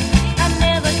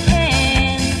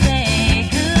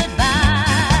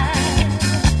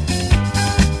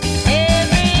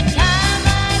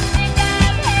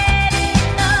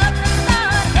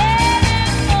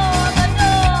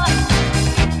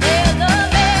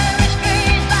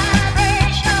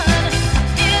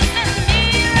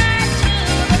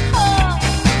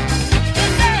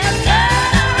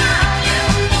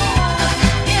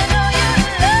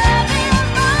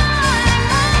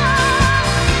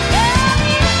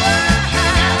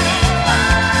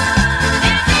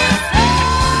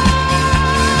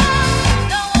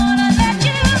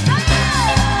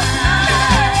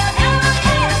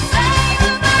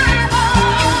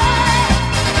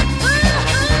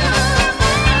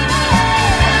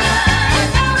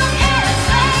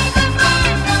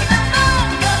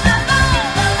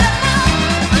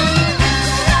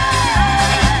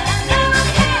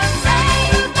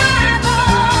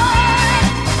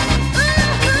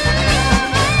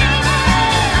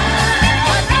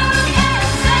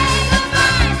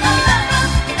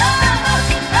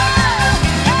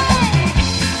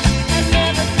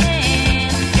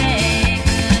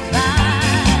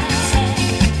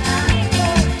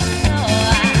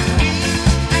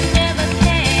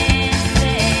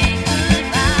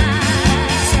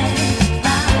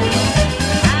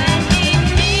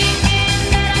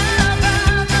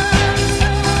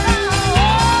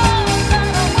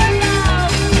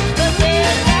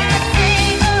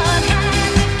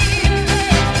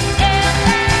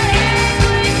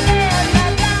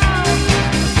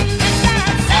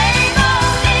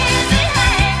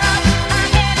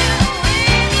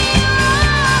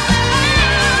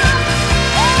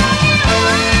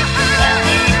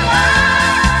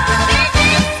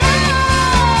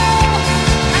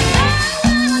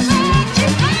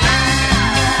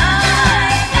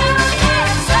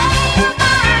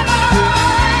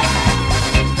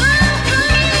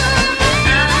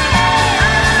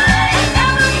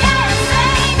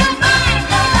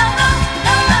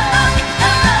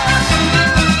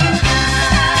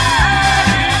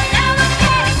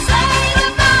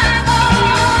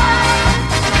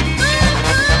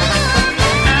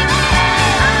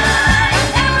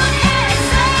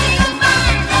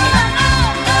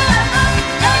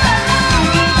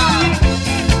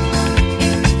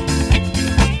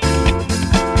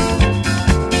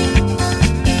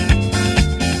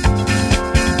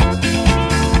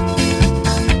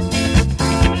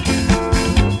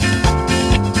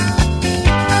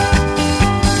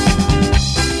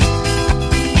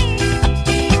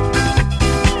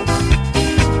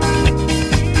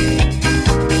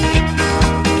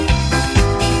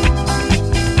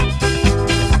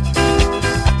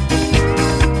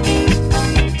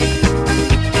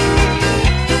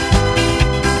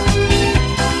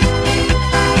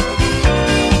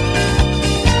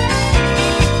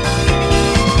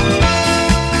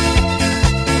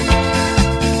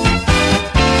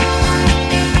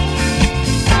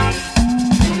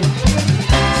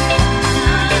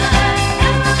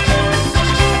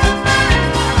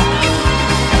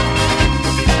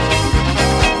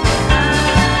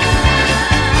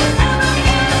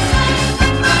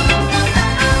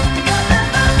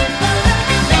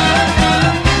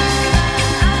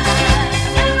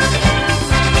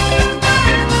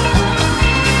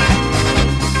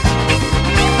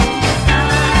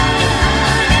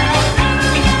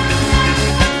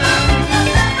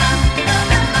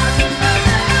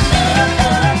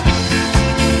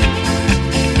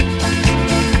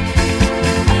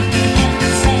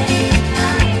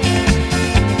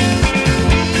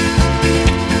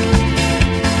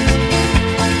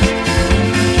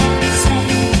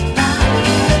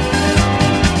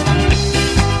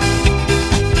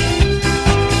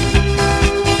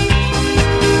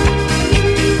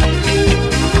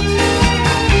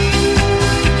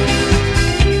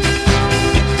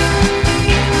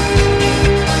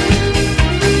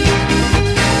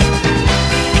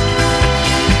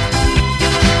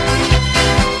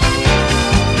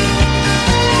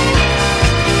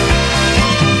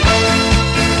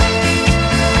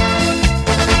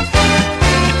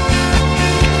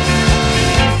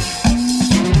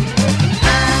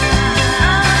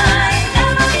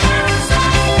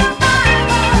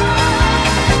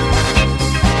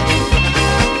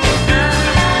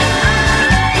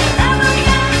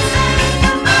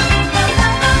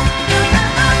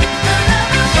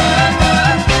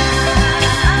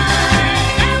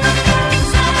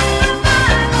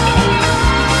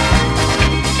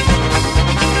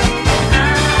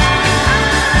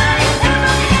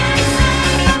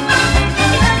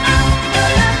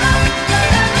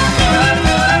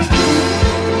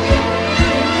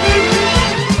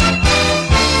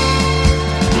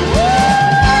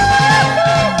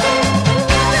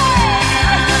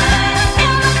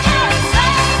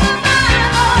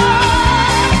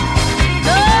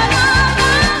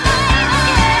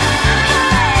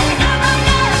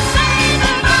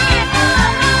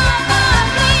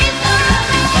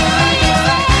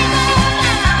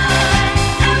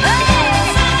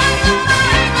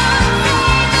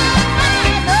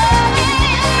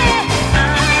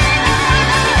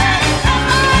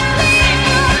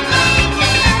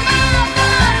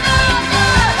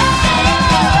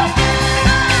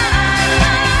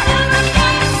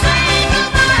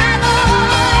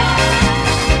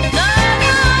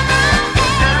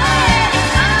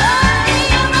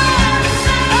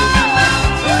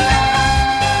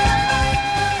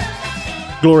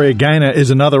 Gloria Gaynor is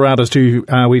another artist who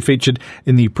we featured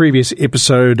in the previous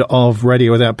episode of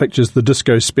Radio Without Pictures, the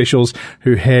Disco Specials,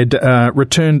 who had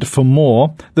returned for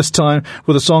more, this time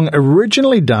with a song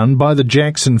originally done by the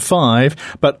Jackson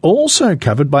 5, but also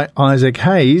covered by Isaac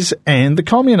Hayes and the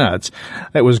Communards.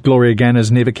 That was Gloria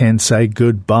Gaynor's Never Can Say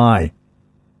Goodbye.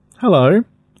 Hello,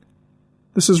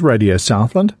 this is Radio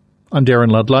Southland. I'm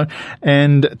Darren Ludlow,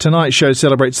 and tonight's show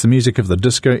celebrates the music of the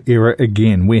disco era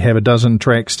again. We have a dozen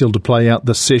tracks still to play out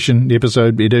this session,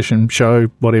 episode, edition, show,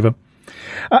 whatever.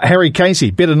 Harry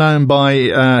Casey, better known by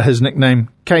his nickname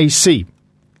KC.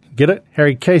 Get it?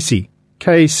 Harry Casey.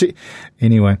 KC.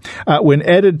 Anyway, when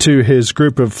added to his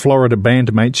group of Florida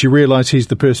bandmates, you realise he's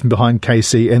the person behind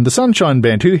KC and the Sunshine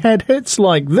Band, who had hits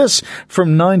like this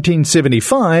from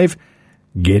 1975,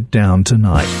 Get Down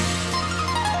Tonight.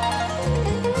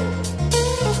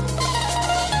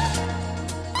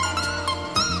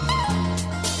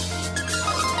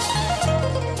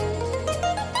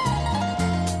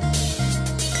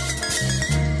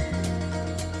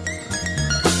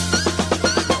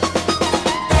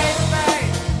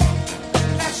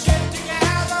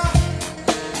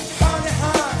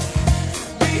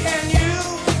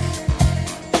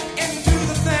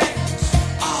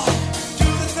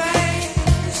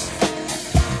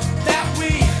 That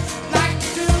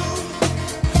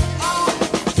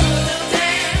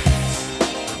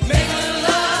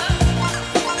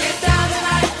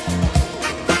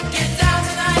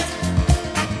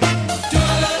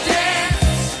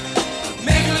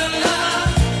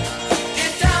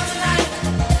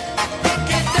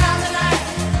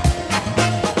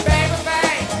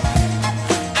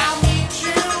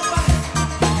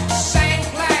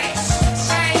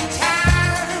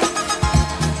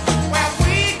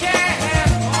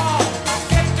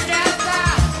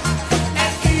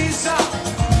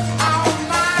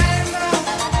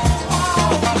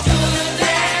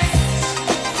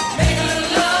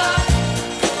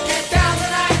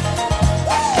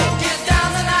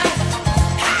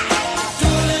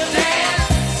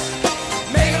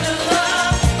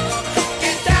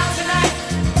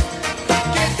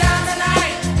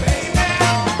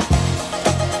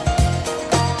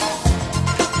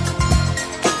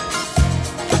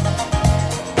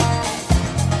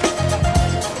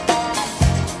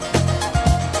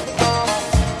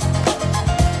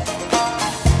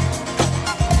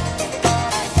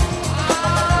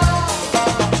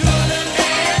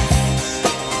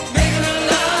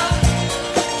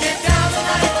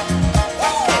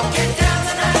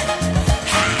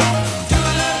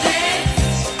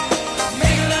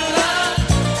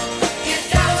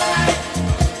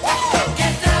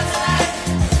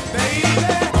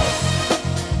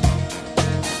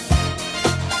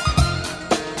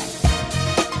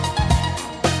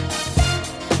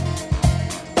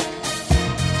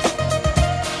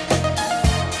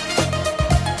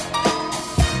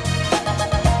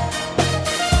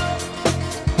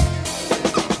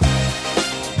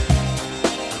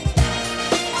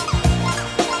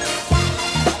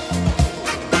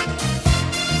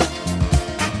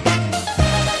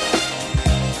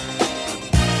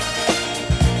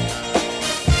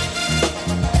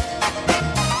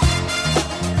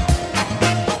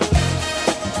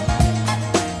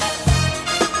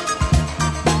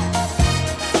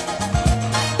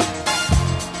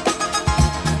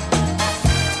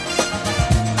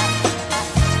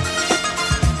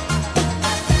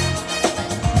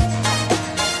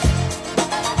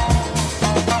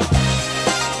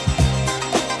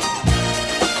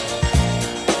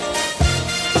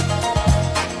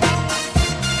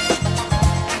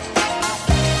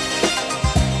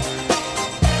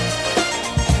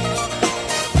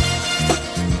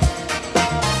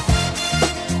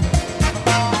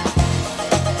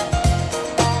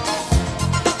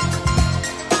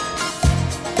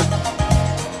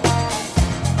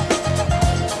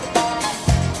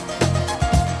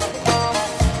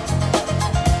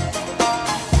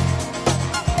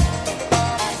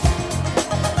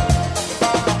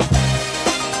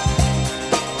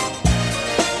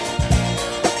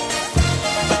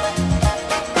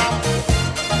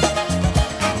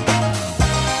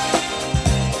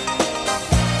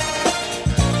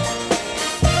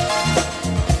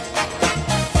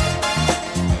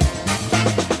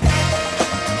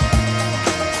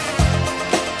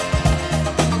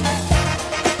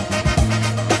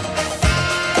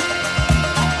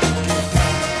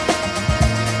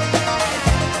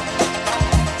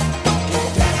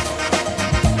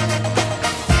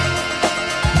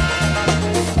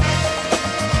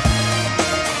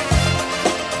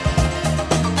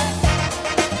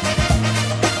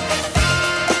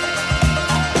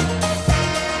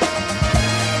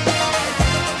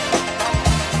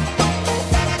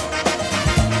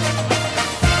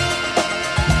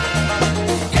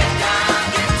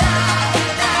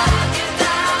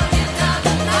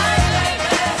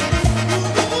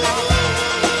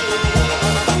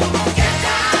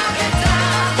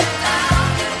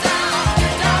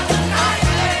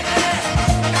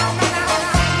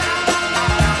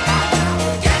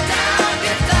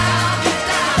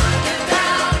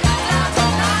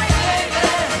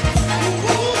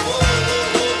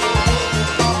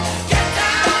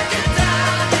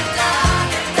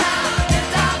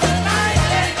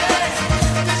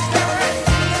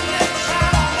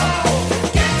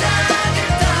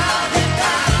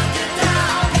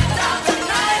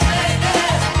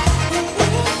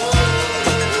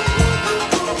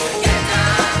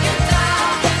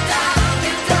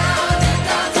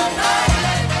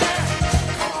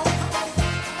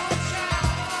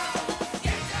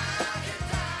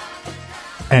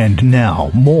And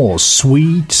now, more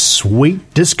sweet,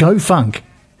 sweet disco funk.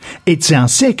 It's our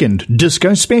second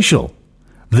disco special.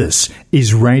 This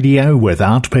is Radio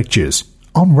Without Pictures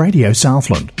on Radio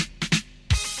Southland.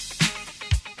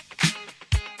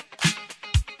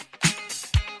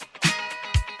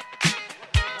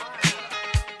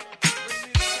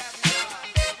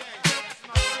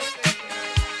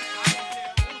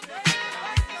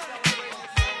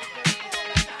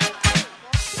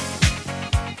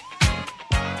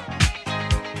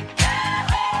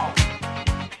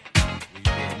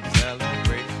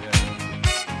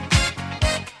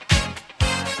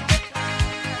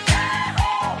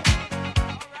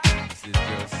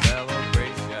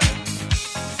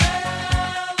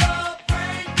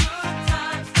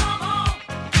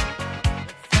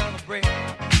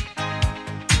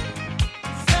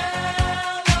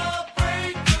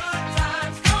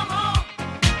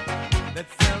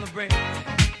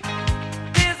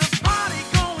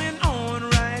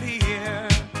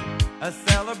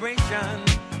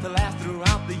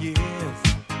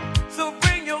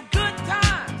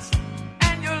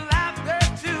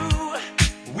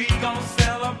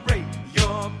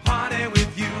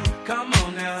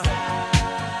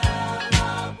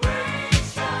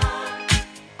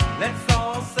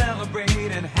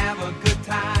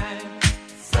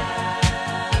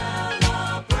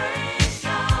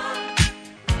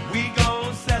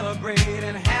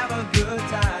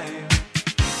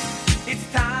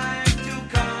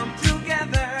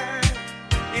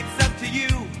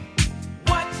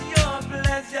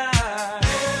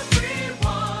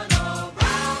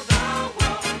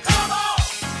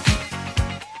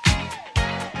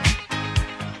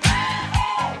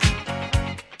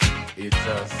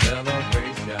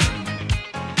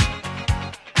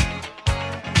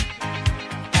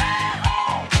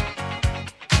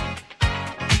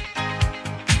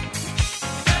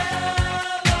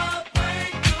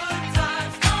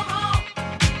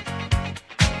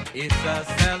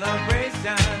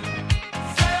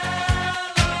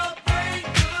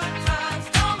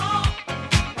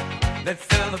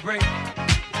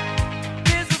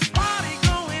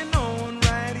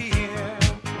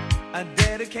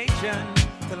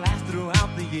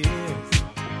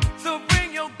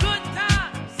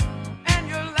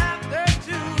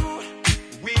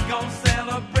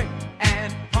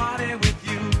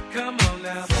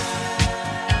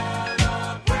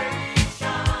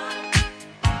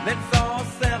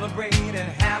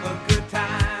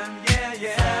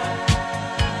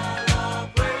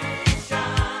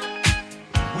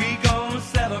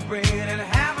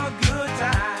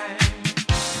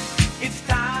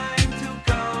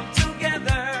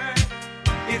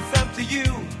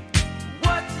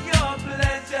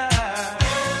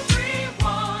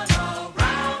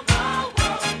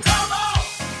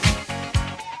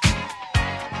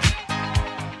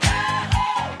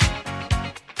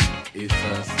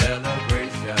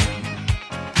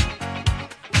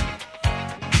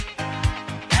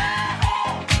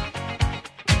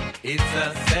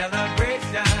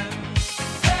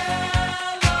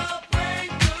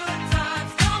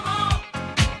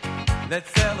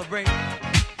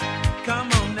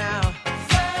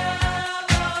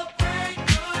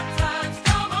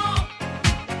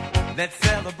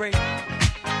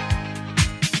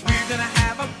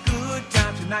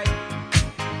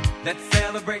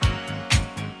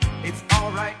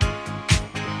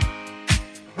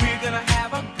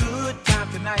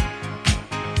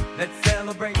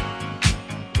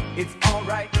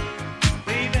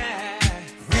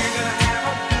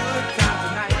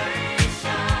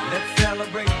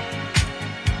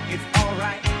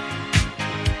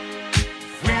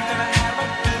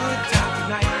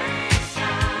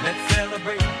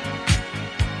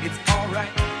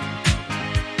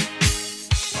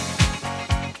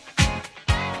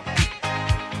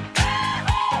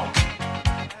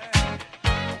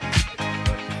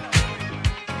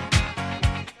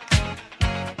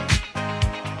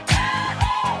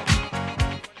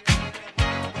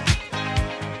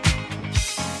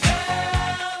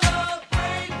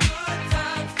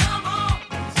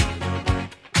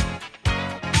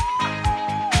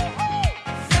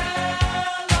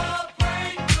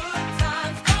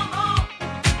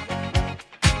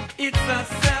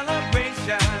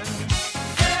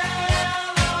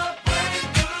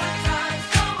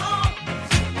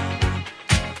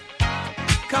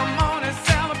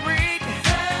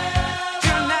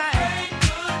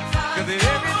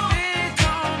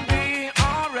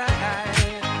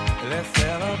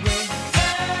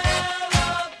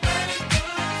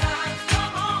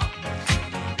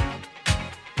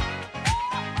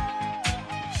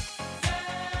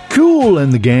 Kool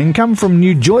and the gang come from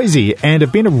New Jersey and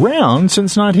have been around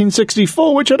since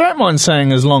 1964, which I don't mind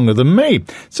saying is longer than me.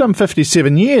 Some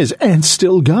 57 years and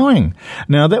still going.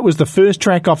 Now, that was the first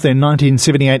track off their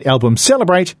 1978 album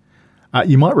Celebrate.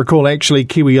 You might recall, actually,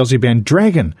 Kiwi Aussie band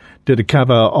Dragon did a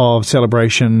cover of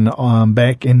Celebration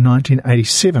back in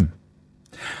 1987.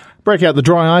 Break out the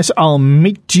dry ice, I'll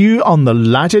meet you on the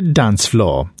lighted dance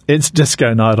floor. It's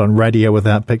disco night on Radio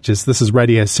Without Pictures. This is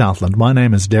Radio Southland. My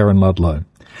name is Darren Ludlow.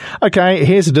 Okay,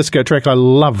 here's a disco track I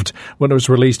loved when it was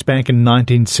released back in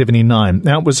 1979.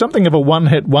 Now, it was something of a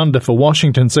one-hit wonder for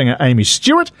Washington singer Amy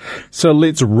Stewart, so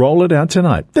let's roll it out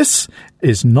tonight. This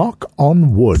is Knock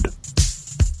on Wood.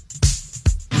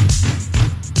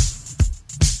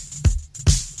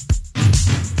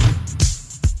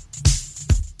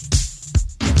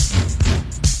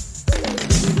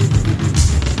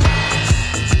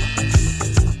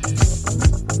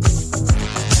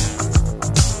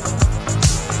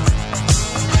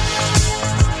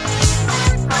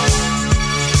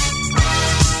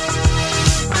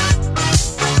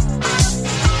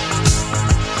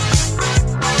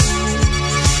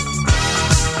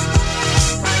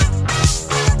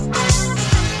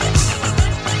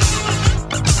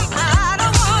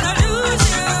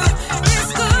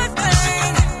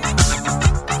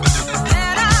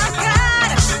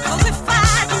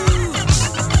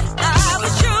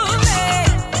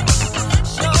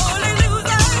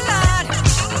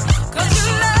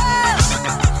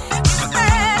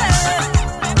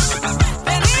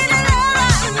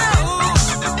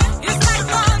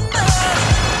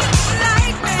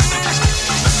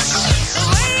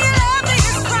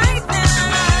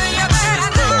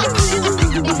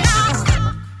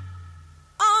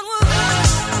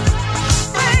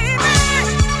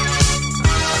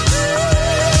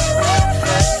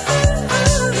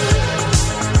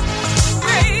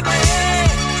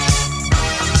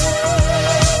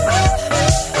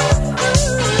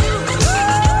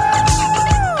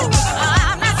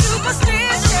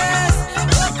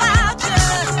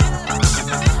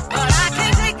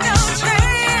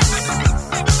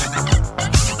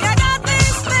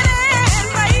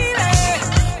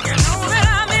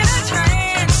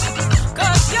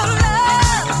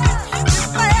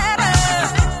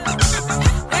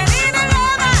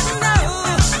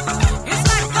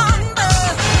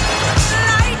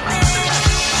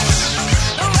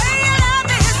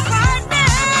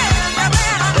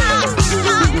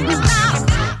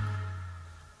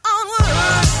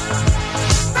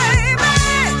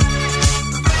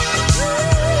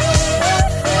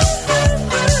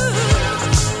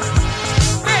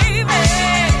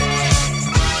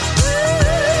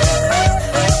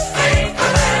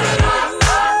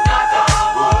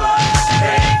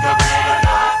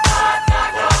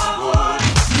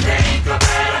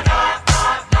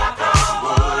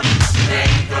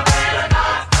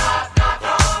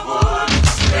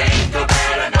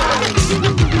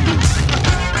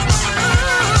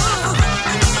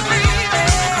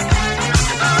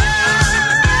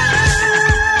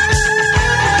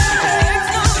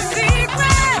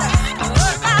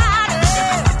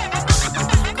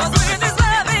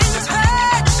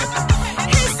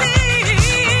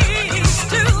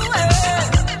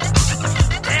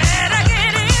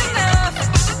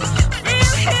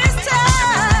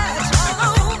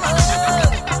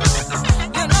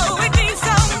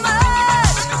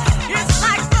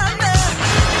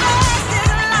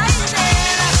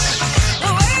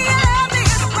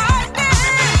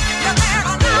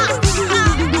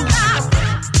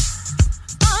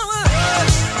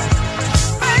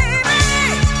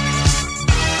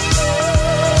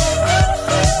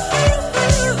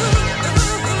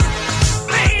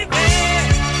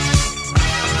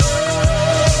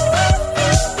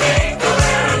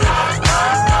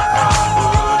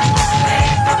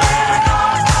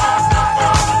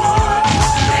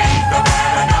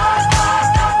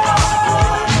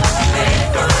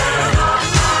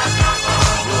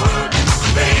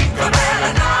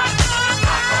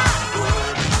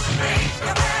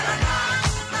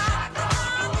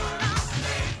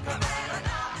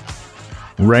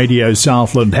 Radio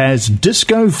Southland has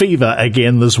disco fever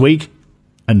again this week,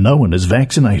 and no one is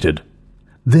vaccinated.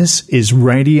 This is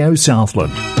Radio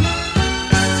Southland.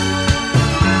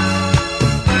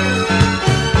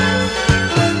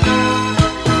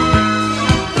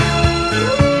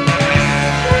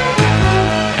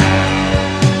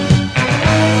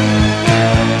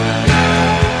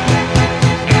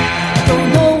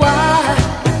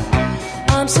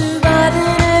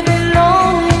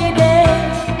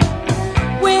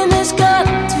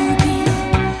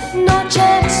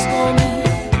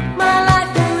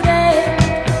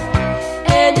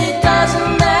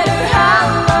 Doesn't matter.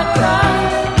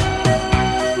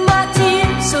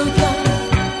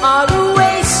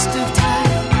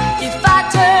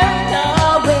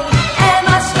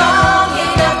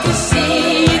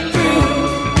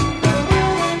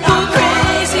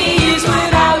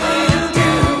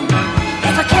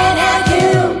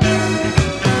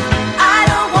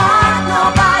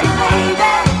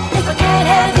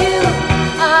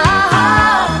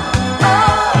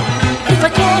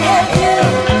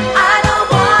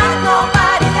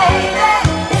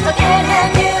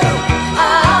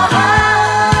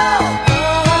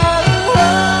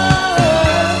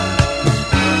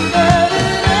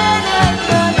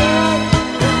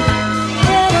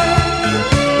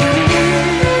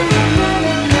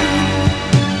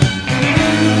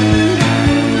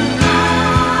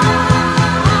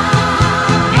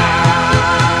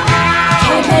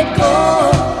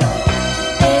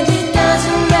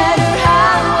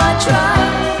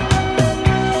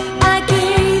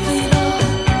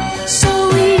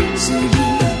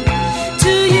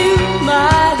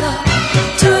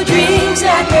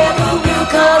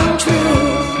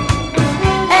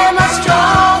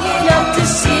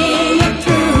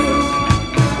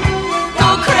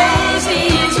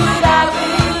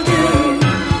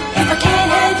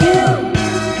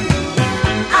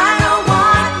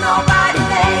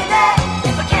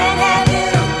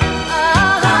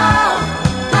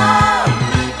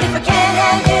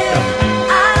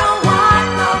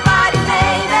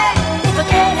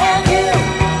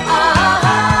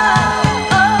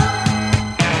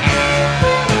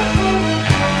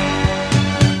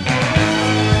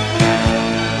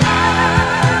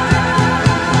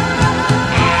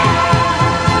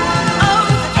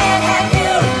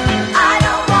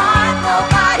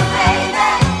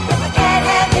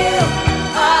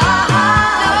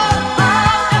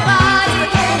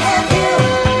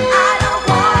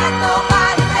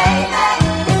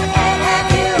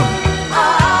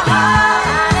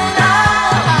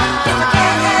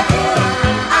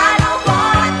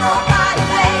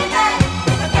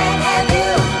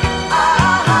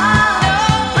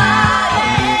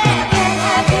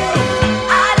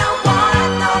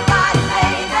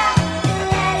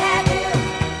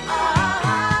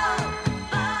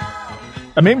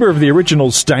 A member of the original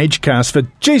stage cast for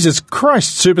Jesus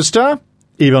Christ Superstar,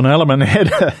 Yvonne Elliman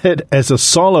had a hit as a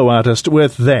solo artist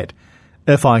with that,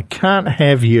 If I Can't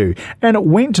Have You, and it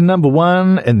went to number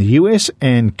 1 in the US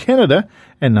and Canada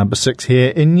and number 6 here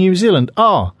in New Zealand.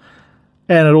 Oh,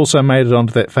 and it also made it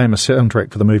onto that famous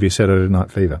soundtrack for the movie Saturday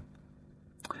Night Fever.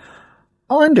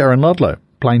 I'm Darren Ludlow,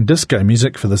 playing disco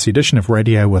music for this edition of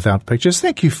Radio Without Pictures.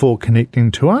 Thank you for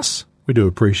connecting to us. We do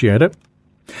appreciate it.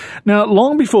 Now,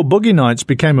 long before Boogie Nights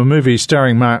became a movie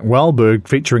starring Mark Wahlberg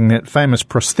featuring that famous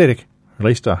prosthetic, at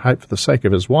least I hope for the sake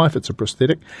of his wife it's a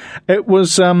prosthetic, it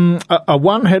was a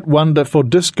one-hit wonder for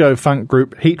disco funk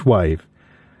group Heatwave.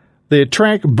 Their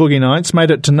track Boogie Nights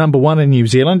made it to number 1 in New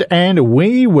Zealand, and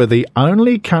we were the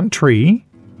only country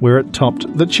where it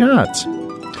topped the charts.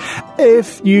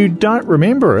 If you don't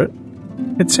remember it,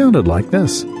 it sounded like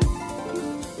this.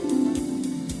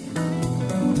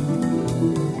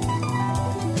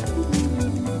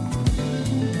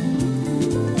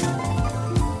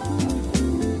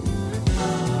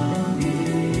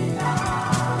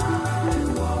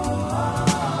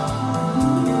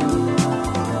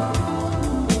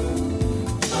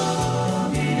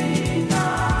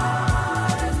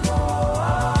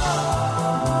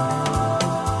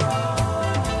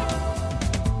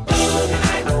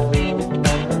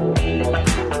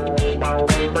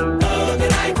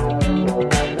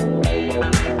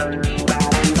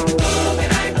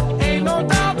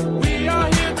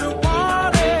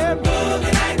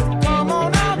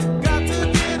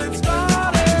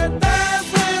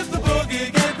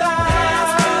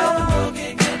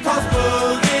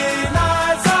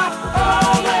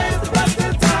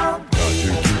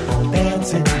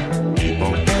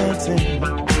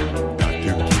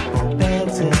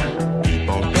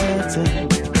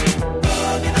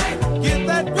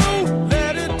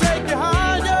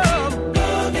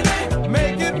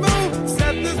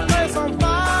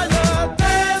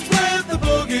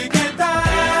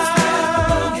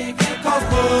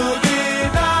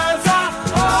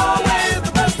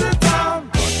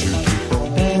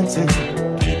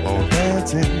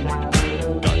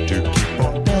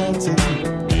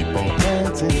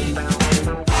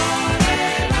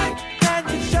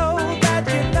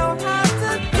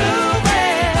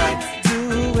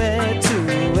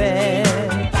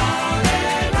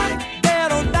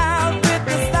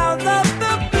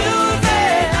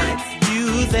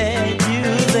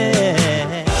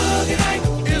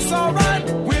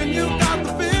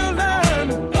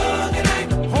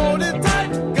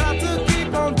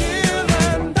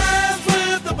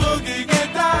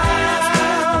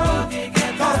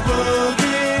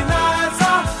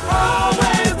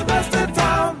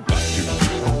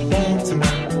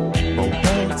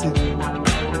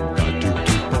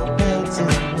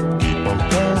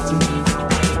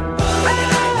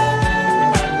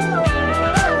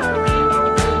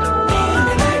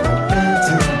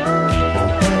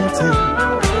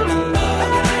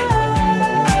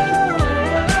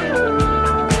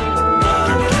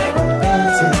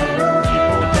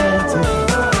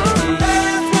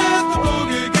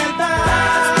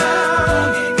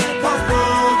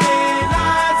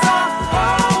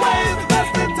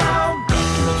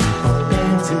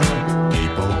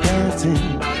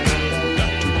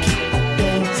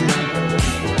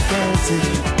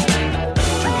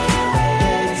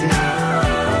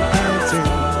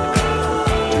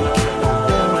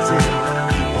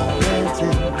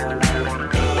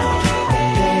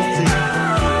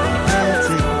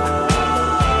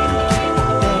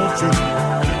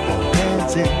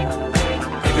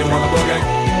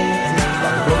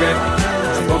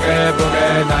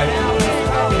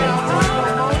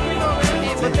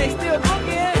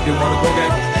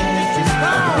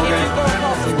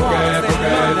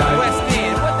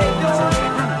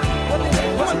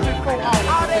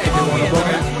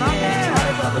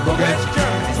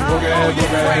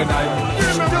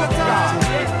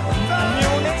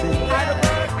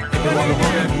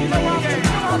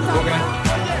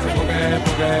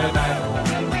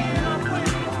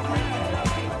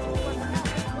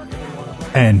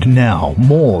 And now,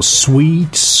 more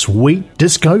sweet, sweet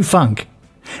disco funk.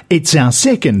 It's our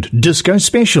second disco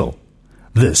special.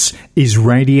 This is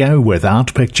Radio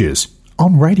Without Pictures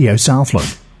on Radio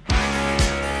Southland.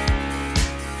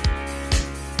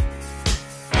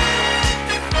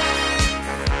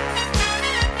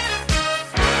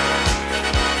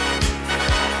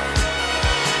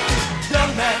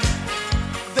 Young man,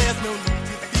 there's no need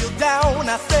to feel down.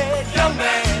 I said, young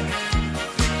man,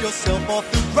 pick yourself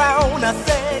off the ground. I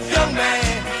said, young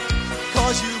man,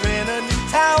 'cause you're in a new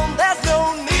town. There's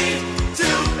no need to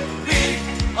be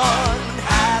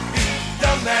unhappy.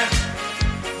 Young man,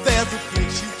 there's a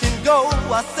place you can go.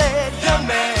 I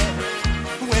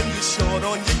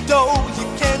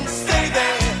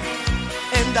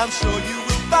I'm sure you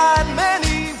will find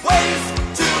many ways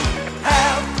to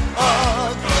have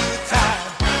a good time.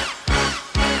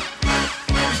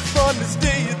 It's fun to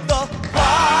stay at the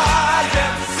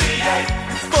YMCA.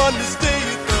 It's fun to stay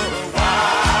at the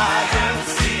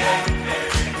YMCA.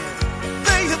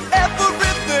 They have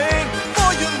everything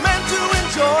for you men to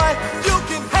enjoy. You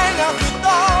can hang out with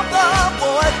all the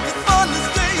boys. It's fun to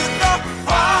stay at the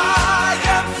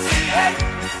YMCA.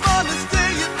 It's fun to stay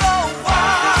at the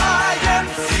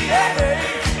YMCA.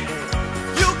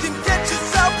 You can get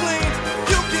yourself clean.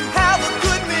 You can have a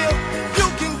good meal. You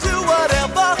can do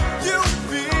whatever you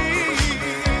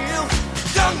feel.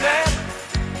 Young man,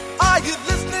 are you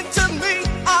listening to me?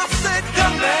 I said,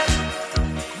 young man,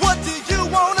 what do you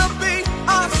wanna be?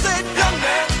 I said, young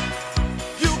man,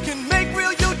 you can make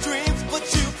real your dreams, but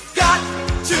you got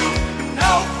to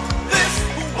know this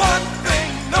one thing.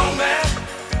 No man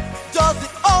does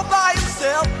it all by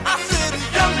himself. I said,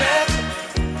 young man,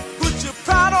 put your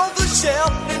pride on the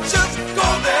shelf and just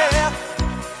go there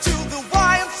to the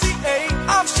YMCA.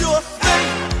 I'm sure they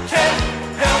can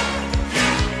help you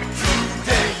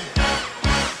today.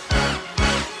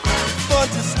 Fun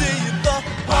to stay at the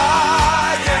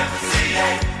YMCA.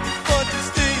 Fun to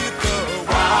stay at the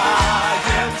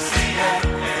YMCA.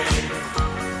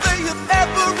 They have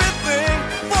everything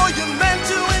for you men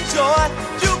to enjoy.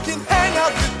 You can hang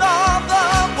out with all the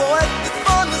boys. It's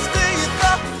fun to stay at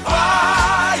the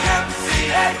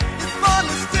YMCA. It's fun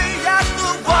to stay at the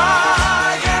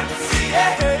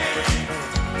YMCA.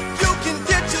 You can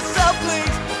get yourself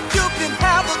clean. You can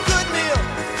have a good meal.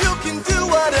 You can do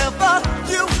whatever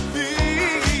you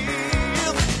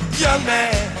feel. Young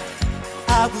man, I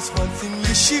was once in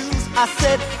your shoes. I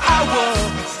said I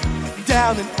was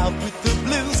down and out with the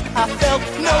blues. I felt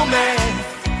no man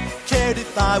cared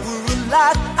if I were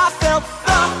alive. I felt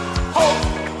the whole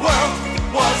world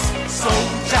was so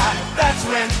jive. That's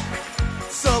when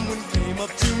someone came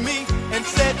up to me and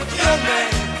said, young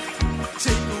man,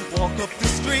 take a walk up the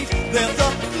street. There's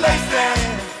a place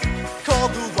there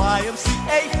called the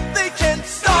YMCA. They can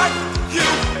start you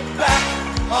back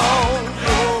on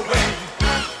your way.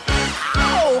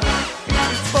 Ow!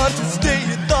 It's fun to stay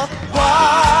at the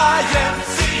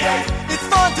YMCA. It's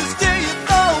fun to stay at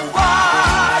the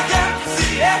YMCA.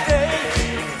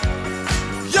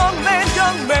 Young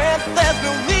man, there's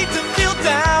no need to feel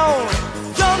down.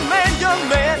 Young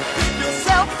man, pick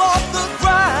yourself off the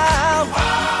ground.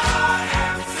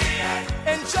 YMCA.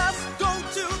 And just go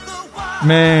to the YMCA.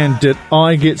 Man, did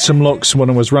I get some looks when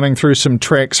I was running through some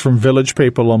tracks from Village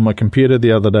People on my computer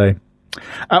the other day.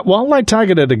 While they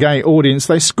targeted a gay audience,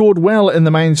 they scored well in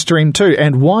the mainstream too,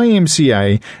 and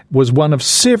YMCA was one of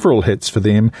several hits for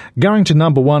them, going to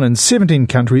number 1 in 17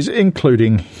 countries,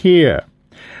 including here.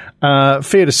 Fair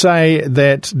to say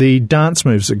that the dance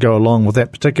moves that go along with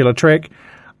that particular track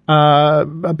are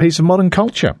a piece of modern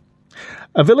culture.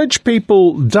 A Village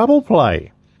People double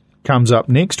play comes up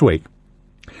next week.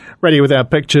 Radio Without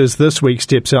Pictures this week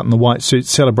steps out in the white suit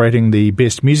celebrating the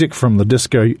best music from the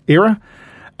disco era.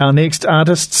 Our next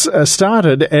artists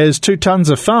started as 2 Tons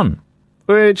of Fun,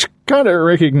 which kind of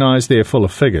recognise they're full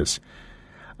of figures.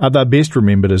 They're best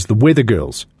remembered as the Weather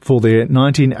Girls for their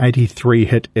 1983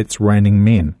 hit It's Raining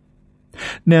Men.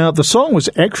 Now, the song was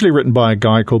actually written by a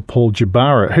guy called Paul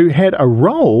Jabara, who had a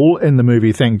role in the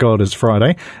movie Thank God It's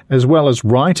Friday, as well as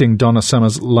writing Donna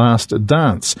Summer's Last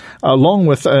Dance, along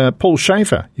with Paul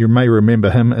Schaefer. You may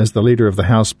remember him as the leader of the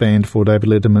house band for David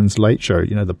Letterman's Late Show,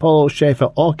 the Paul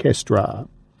Schaefer Orchestra.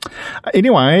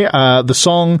 Anyway, the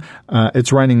song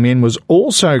It's Raining Men was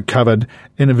also covered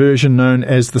in a version known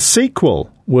as the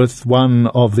sequel with one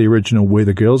of the original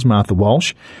Weather Girls, Martha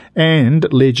Walsh, and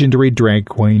legendary drag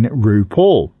queen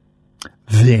RuPaul.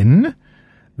 Then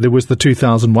there was the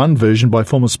 2001 version by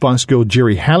former Spice Girl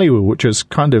Jerry Halliwell, which is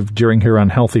kind of during her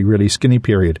unhealthy, really skinny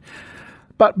period.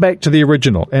 But back to the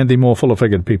original and the more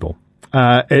full-figured people.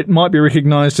 It might be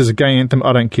recognised as a gay anthem.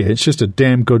 I don't care. It's just a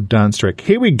damn good dance track.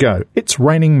 Here we go. It's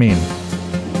Raining Men.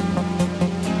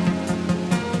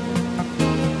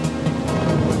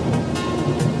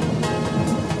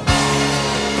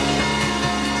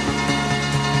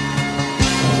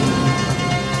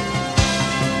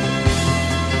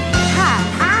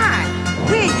 Hi,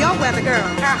 we're your weather girls.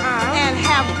 And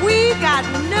have we got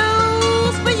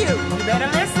news for you? You better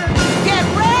listen. Get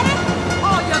ready,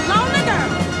 all your lonely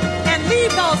girls.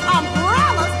 Leave those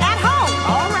umbrellas at home.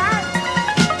 All right.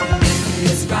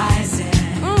 It's rising.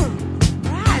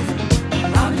 Rising.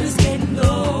 Problems getting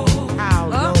low. How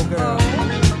low, girl?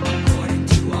 According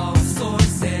to all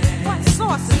sources. What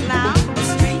sources now? The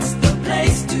streets, the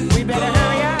place to We better go.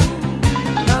 hurry up.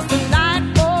 'Cause tonight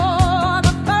for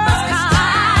the first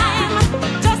time,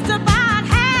 just about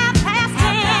half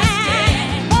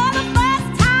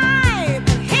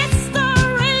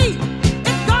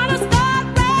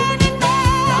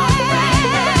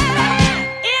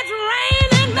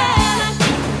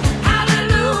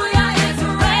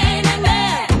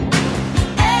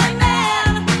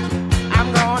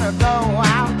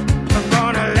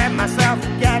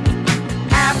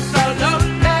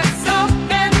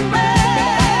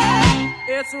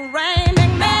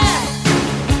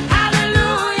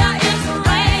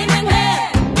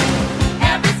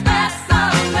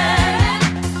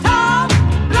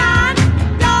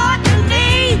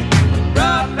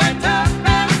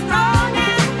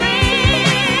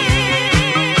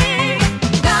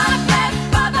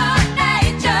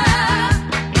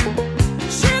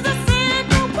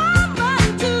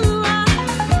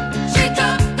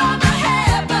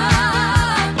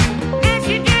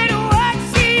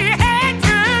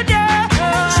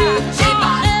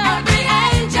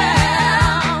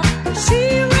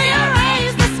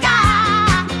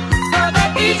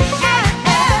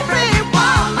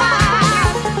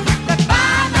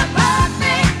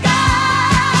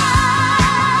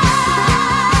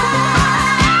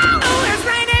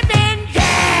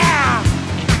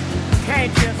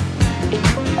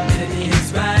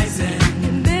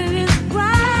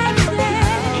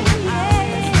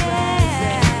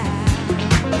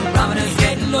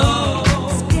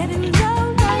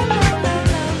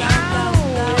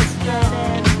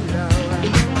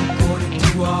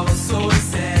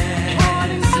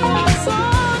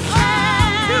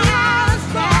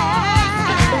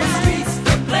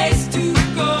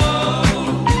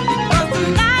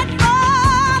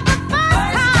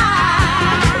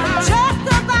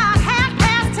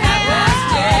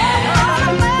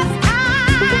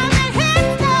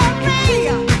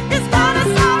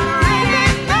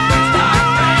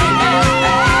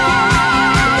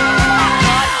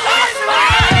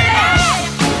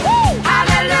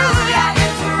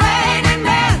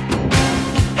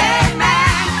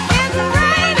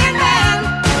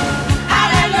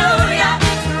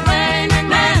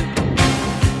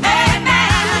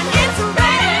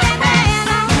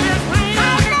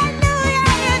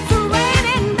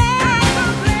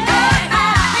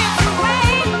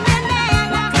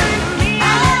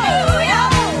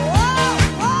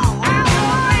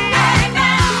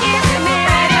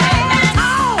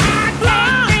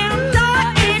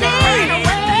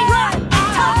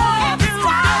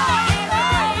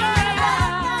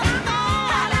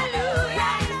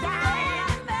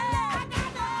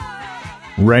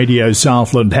Radio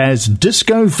Southland has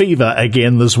disco fever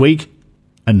again this week,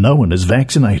 and no one is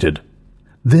vaccinated.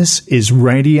 This is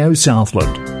Radio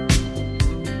Southland.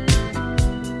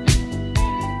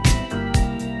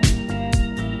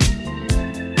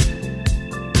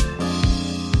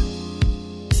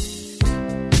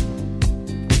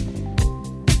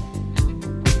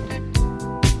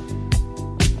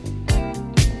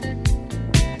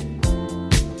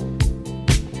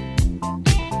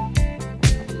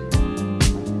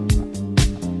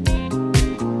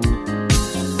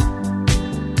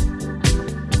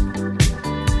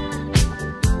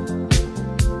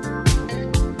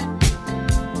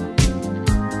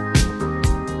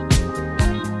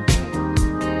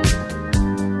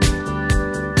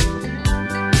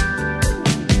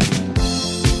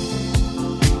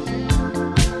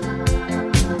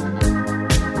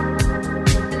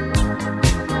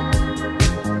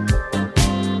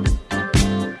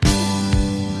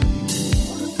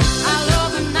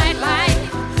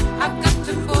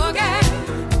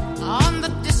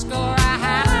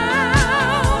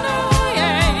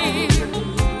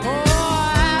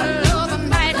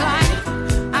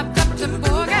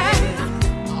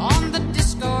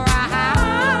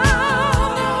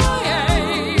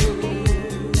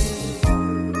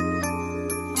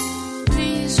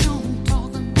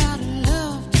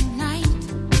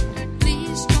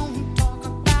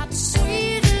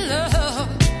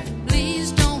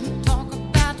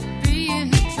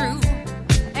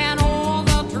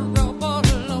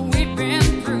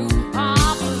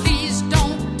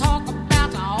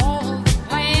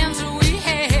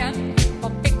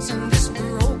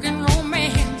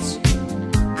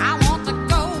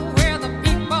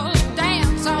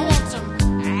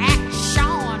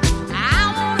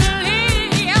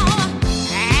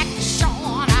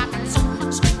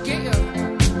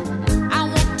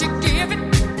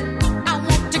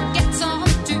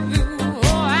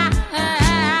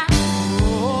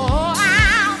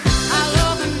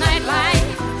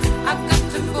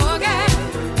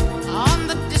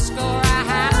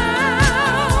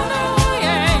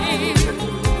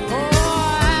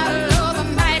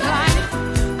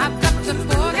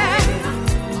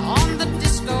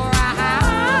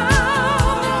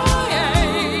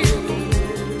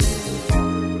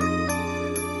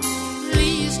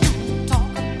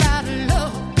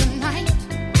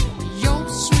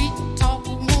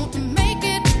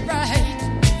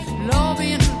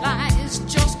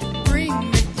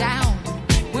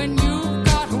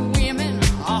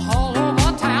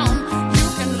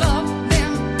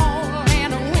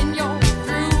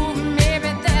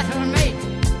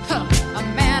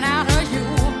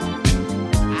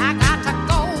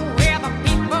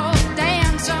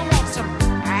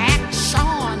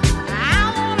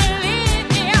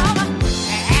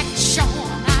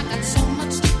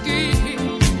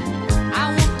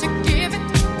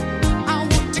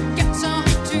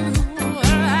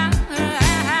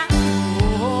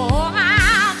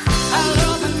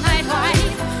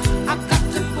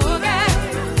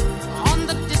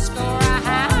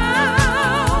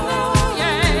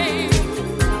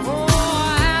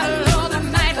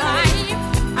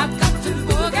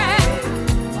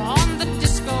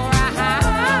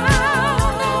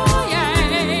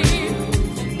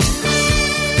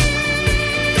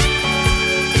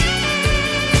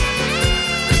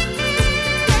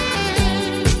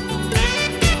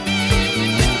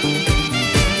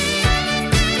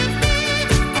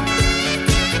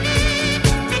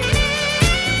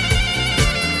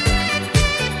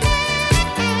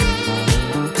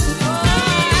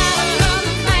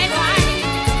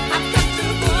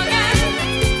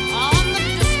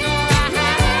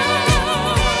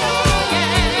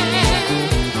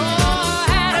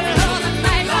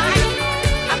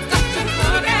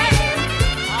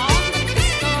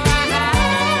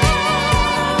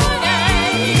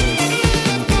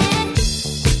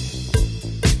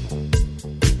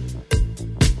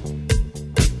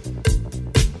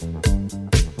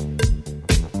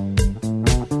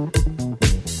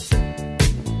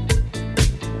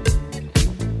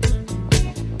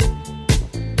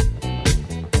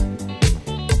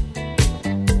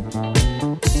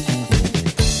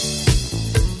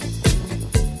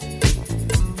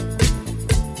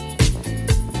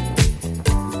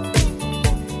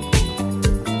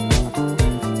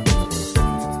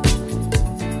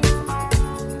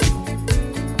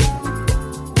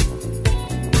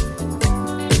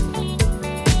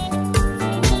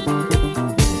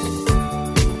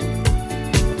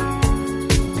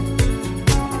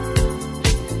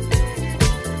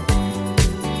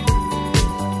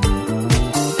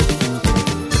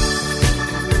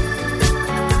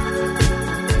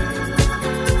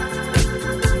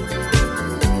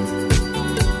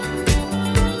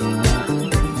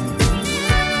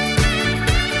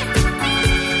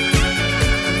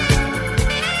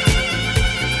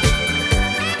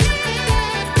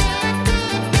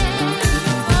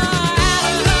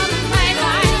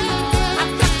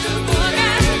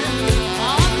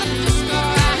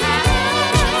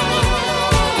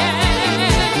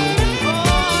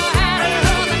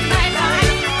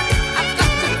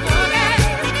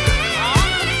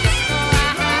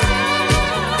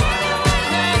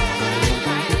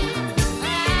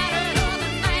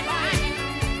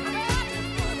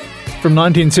 From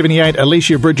 1978,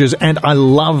 Alicia Bridges and I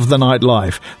Love the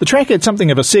Nightlife. The track had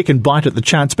something of a second bite at the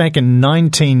charts back in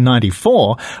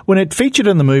 1994 when it featured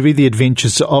in the movie The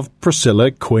Adventures of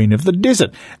Priscilla, Queen of the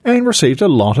Desert, and received a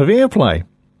lot of airplay.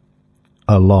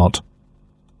 A lot.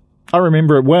 I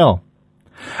remember it well.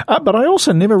 But I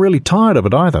also never really tired of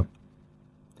it either.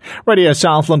 Radio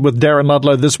Southland with Darren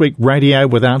Ludlow this week, Radio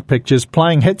Without Pictures,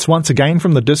 playing hits once again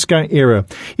from the disco era.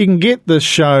 You can get this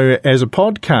show as a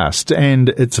podcast and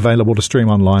it's available to stream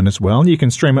online as well. You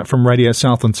can stream it from Radio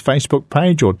Southland's Facebook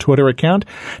page or Twitter account.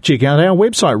 Check out our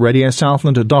website,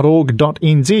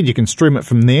 radiosouthland.org.nz. You can stream it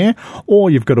from there,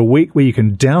 or you've got a week where you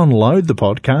can download the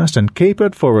podcast and keep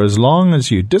it for as long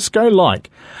as you disco like,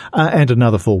 and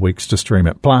another 4 weeks to stream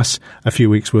it, plus a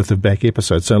few weeks worth of back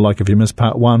episodes. So like if you missed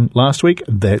part 1 last week,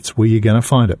 that's where you're going to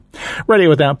find it. Radio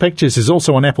Without Pictures is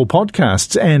also on Apple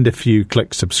Podcasts, and if you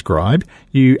click subscribe,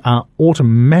 you are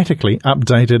automatically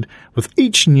updated with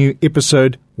each new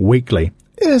episode weekly.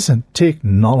 Isn't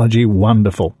technology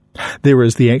wonderful? There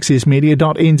is the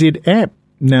accessmedia.nz app.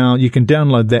 Now, you can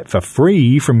download that for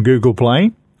free from Google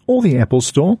Play or the Apple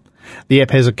Store. The app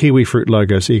has a kiwi fruit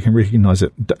logo, so you can recognise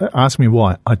it. Ask me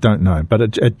why. I don't know,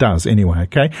 but it does anyway,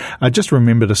 okay? Just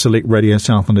remember to select Radio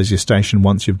Southland as your station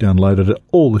once you've downloaded it.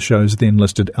 All the shows then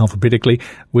listed alphabetically.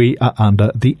 We are under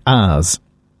the R's.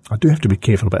 I do have to be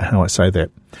careful about how I say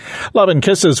that. Love and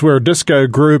Kisses were a disco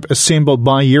group assembled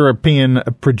by European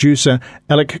producer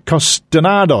Alec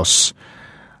Kostanados.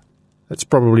 That's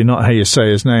probably not how you say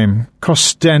his name.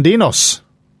 Konstantinos.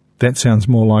 That sounds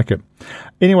more like it.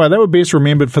 Anyway, they were best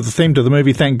remembered for the theme to the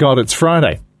movie Thank God It's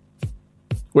Friday,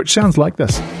 which sounds like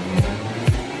this.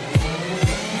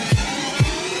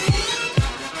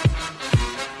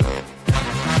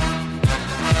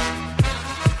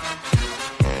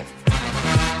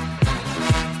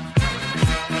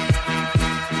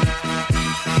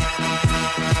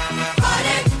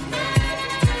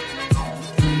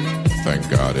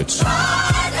 Thank God it's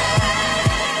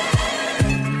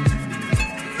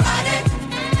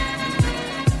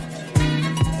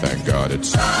Thank God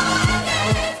it's Put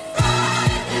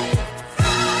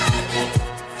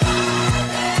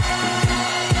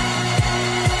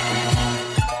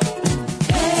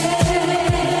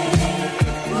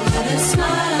a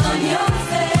smile on your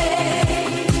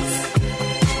face.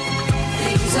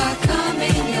 Things are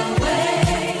coming your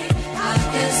way.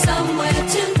 Out there somewhere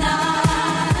tonight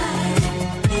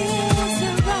is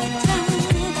the right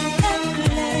time and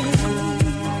place.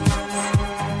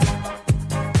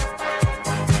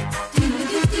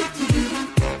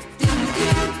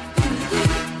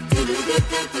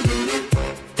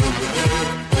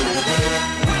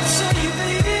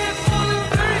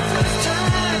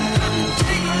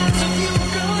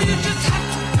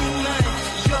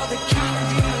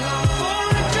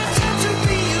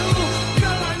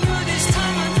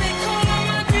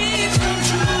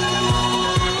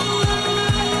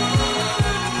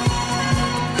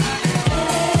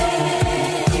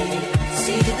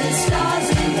 See the stars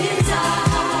in his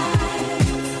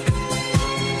eyes,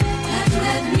 and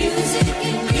that music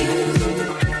in you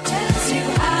tells you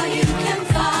how you can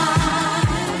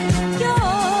find your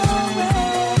way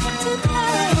to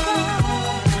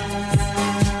paradise.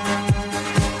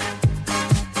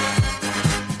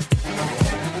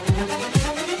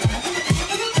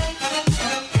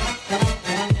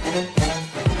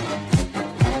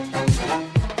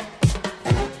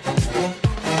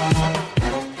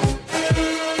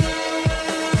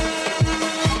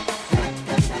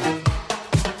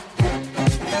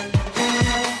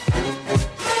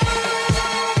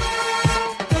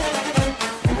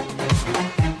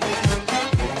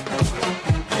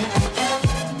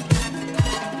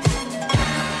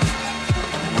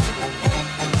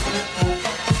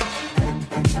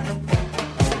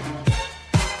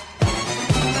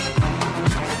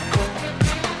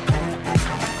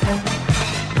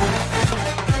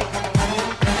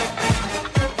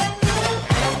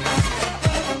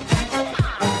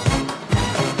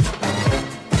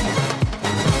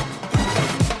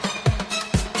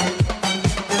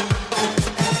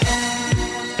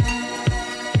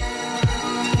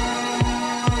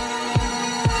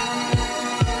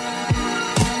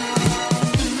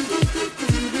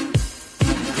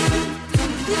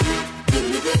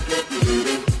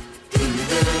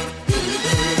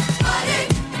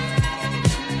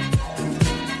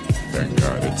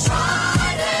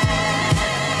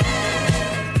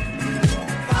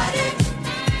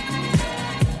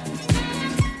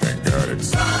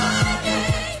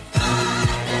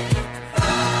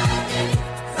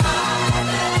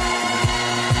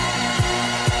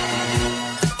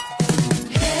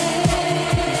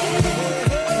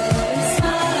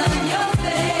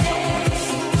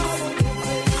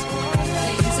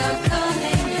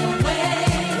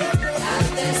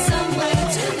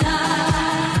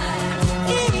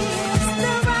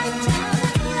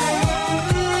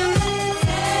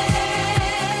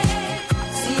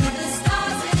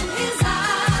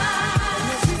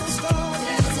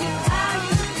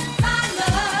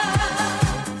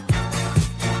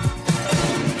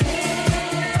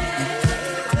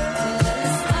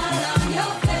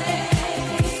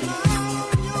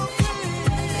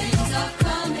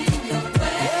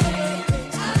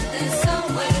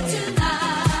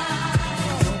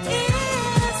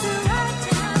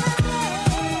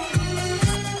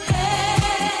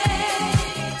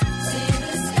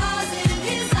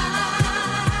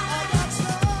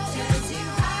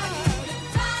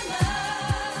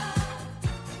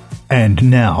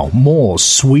 And now, more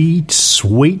sweet,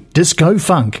 sweet disco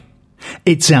funk.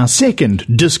 It's our second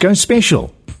disco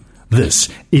special. This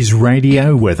is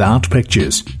Radio Without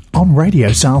Pictures on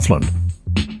Radio Southland.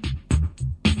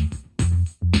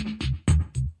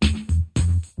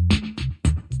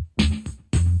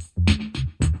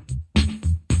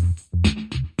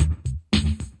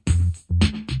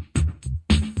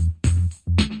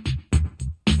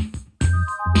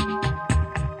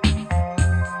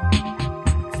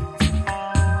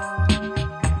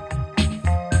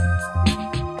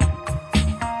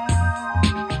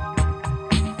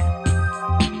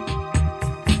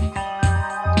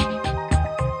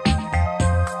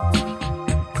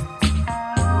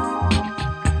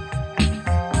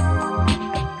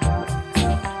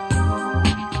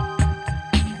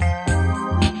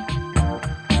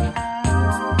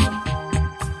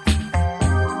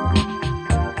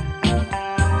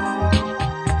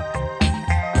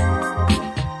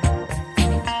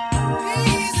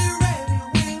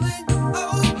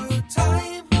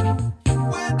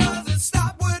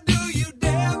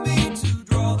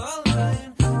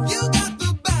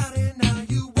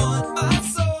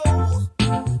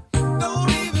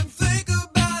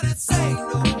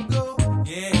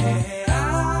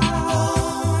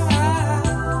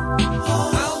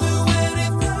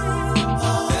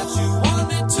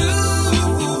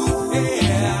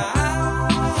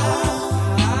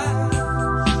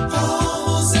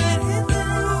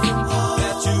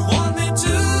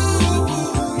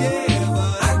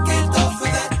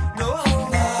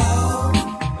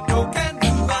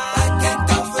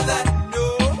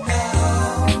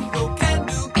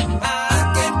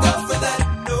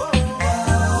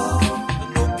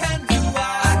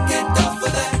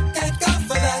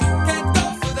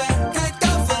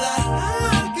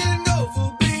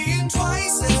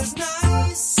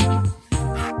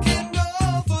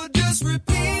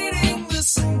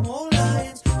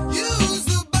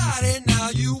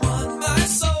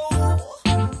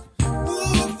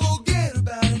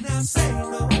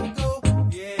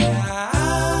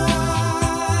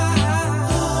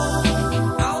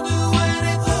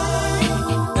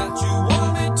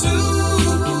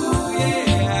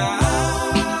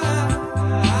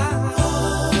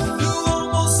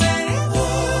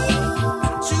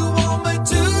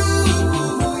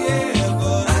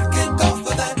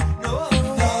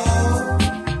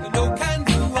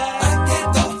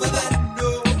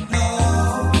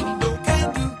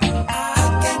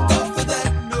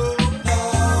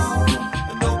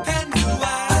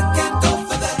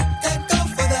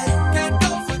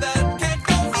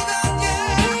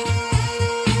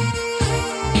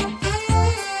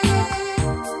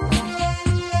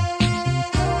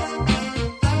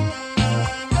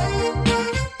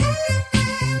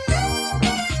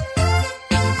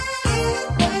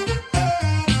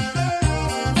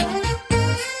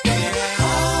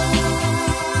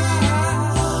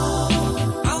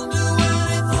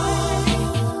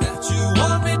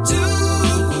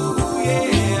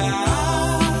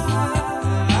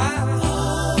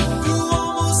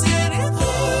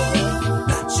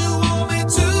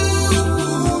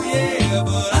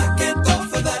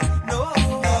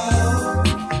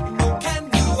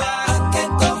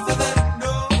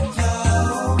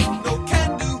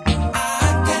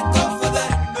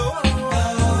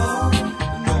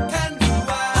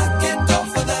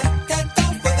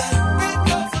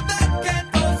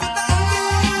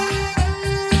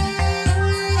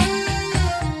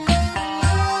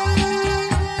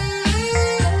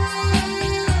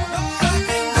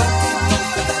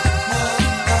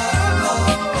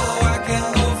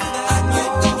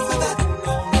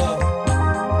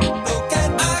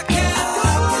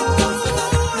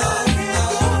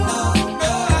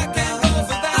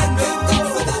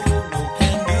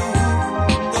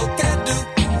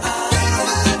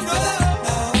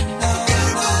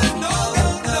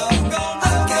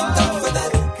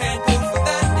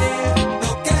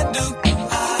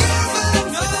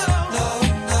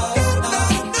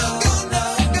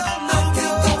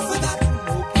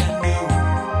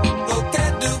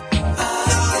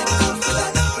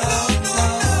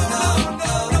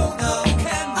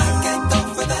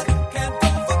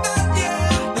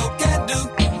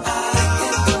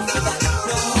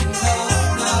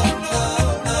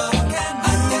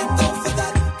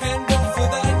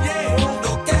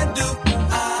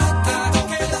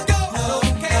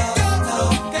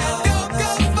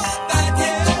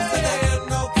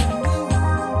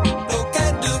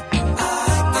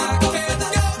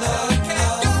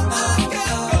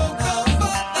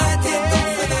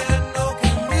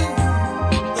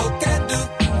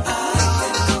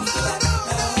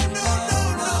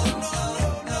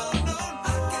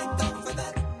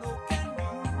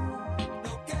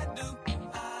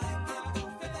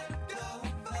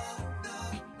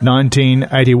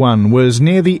 1981 was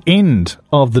near the end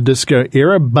of the disco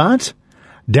era, but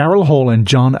Daryl Hall and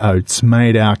John Oates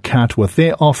made our cut with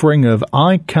their offering of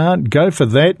I Can't Go For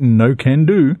That, No Can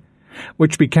Do,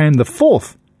 which became the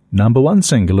fourth #1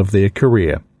 single of their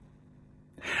career.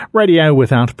 Radio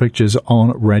Without Pictures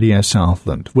on Radio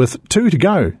Southland, with 2 to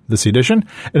go this edition.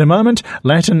 In a moment,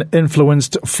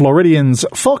 Latin-influenced Floridians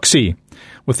Foxy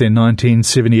with their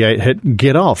 1978 hit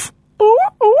Get Off.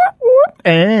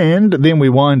 And then we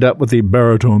wind up with the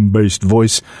baritone-based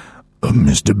voice of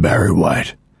Mr. Barry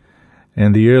White.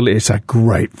 And it's a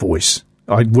great voice.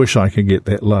 I wish I could get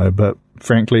that low, but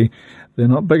frankly, they're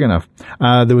not big enough.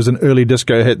 There was an early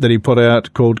disco hit that he put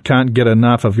out called Can't Get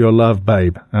Enough of Your Love,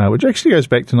 Babe, which actually goes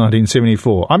back to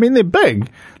 1974. I mean, they're big.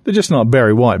 They're just not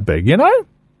Barry White big, you know?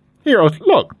 Here,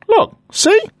 look,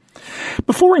 see?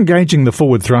 Before engaging the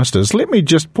forward thrusters, let me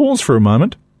just pause for a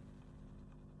moment.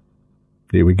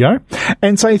 There we go.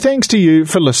 And say thanks to you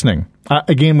for listening.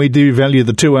 Again, we do value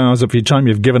the 2 hours of your time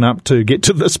you've given up to get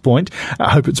to this point.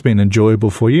 I hope it's been enjoyable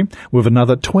for you. We have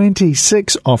another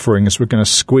 26 offerings we're going to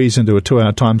squeeze into a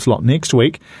 2-hour time slot next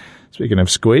week. Speaking of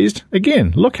squeezed,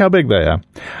 again, look how big they are.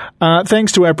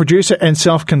 Thanks to our producer and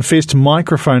self-confessed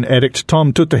microphone addict,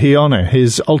 Tom Tutahione,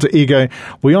 his alter ego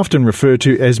we often refer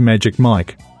to as Magic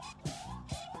Mike.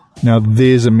 Now,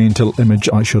 there's a mental image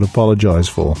I should apologise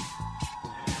for.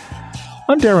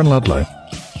 I'm Darren Ludlow.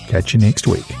 Catch you next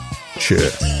week. Sure.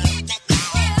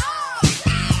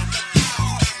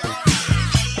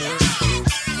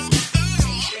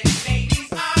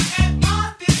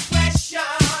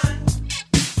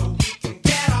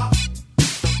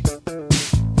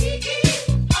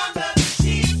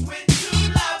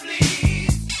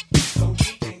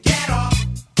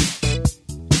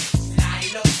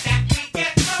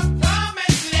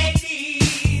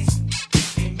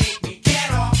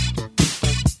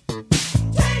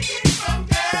 Take it from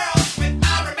girls with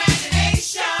our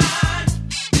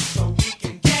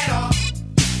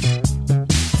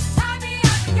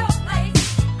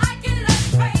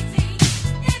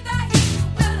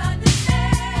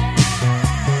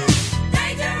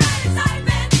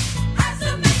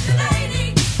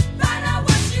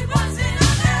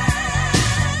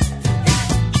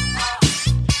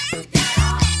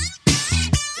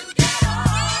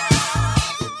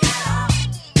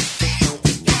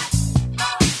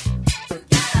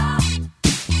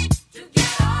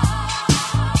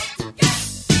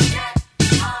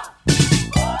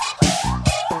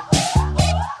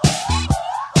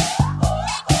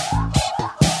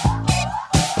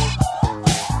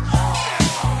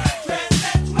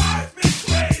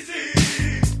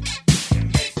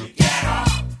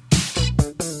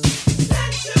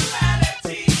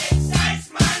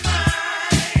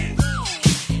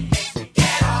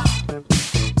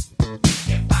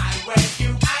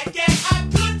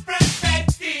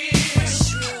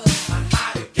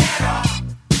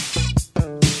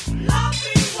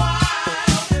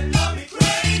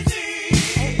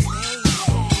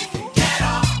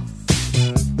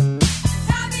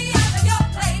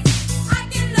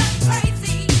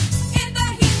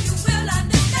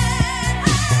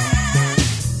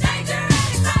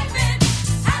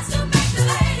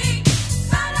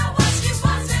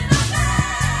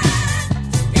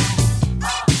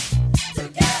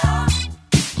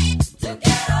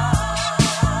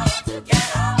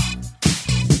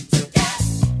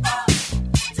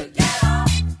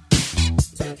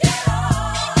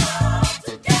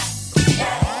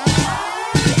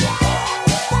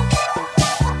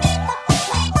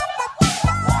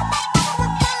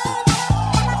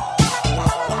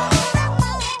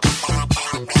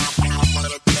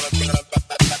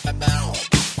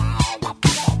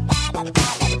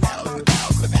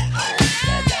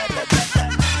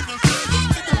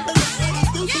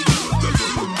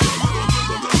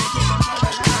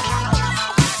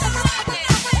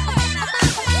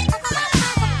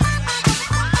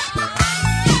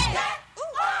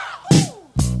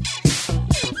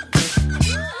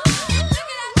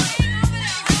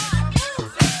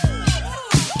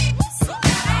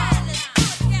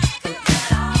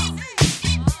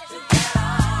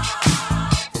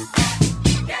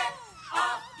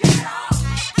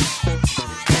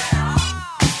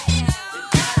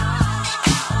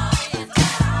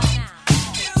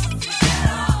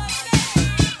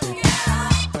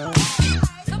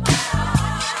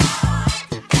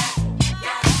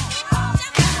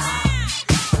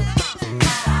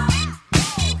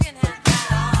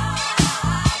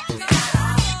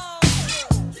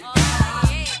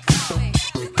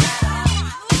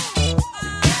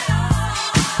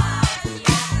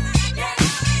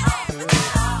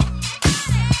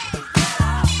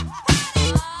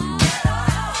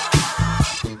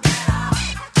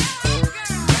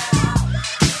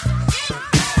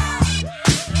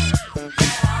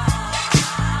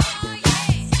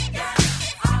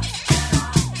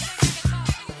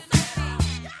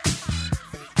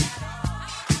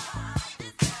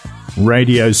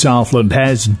Radio Southland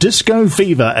has disco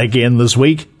fever again this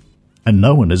week, and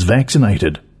no one is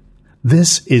vaccinated.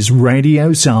 This is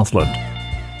Radio Southland.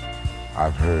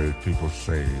 I've heard people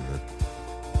say that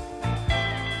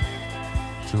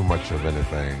too much of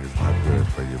anything is not good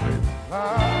for you, baby.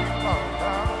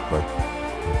 But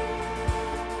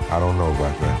I don't know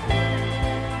about that.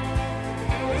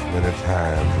 As many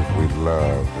times as we've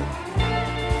loved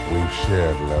and we've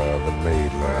shared love and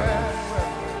made love,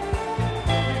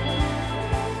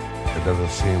 it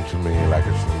doesn't seem to me like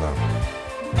it's enough.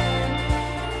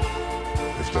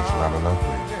 It's just not enough,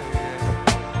 baby.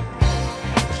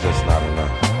 It's just not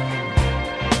enough.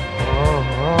 Oh,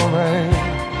 baby.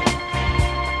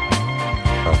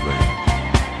 Oh, baby.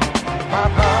 My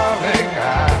darling, I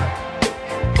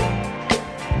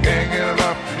can't get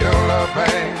enough of your love,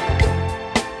 babe.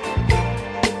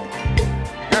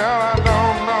 Girl, I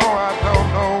don't know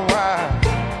why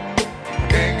I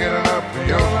can't get enough of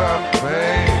your love,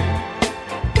 babe.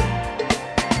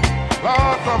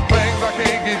 Lord, some things I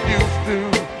can't get used to,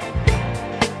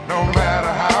 no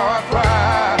matter how I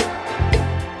try.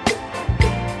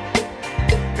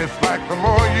 It's like the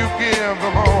more you give,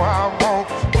 the more I want,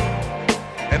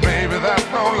 and baby, that's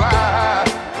no lie.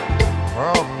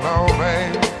 Oh no,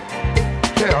 babe.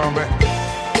 Tell me,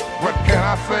 what can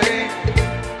I say?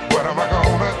 What am I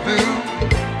gonna do?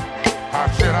 How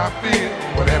should I feel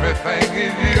when everything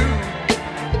is you?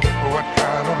 What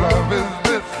kind of love is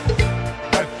this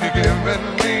that you're giving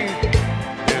me?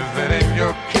 Is it in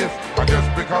your kiss or just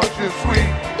because you're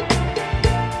sweet?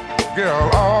 Girl,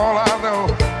 all I know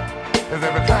is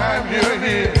every time you're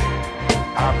here,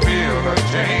 I feel a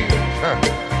change,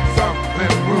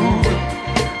 something moving.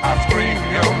 I scream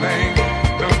your name.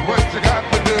 Look what you got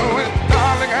to do is,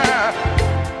 darling, I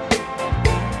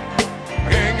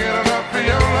can't get enough of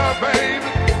your love, baby.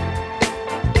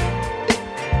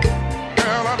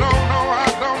 Girl, I don't know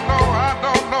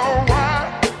why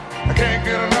I can't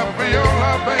get enough of your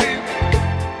love, baby.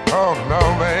 Oh no,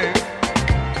 baby.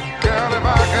 Girl, if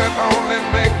I could only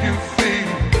make you see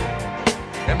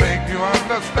and make you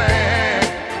understand.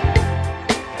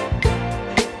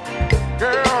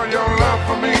 Girl, your love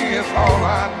for me is all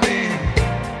I need,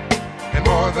 and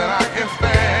more than I can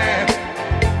stand.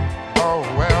 Oh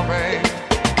well, babe,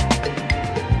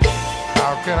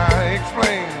 how can I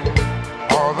explain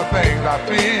all the things I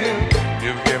feel?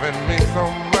 You've given me so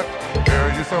much, girl,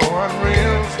 you're so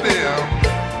unreal still.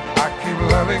 I keep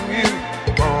loving you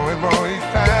more and more each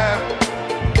time.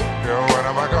 Girl, what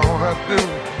am I gonna do?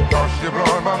 'Cause you're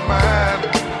blowing my mind.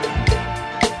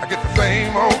 I get the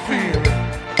same old feeling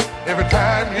every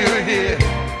time you're here.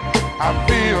 I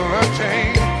feel a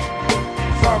change,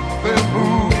 something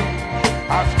moving.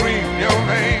 I scream your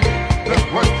name. Look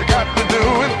what you got to do,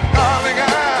 and darling, I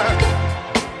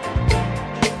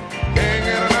can't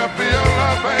get enough of your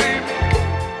love, babe.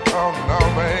 Oh no,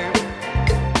 babe.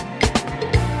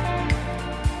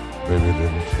 Baby, it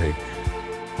didn't take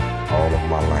all of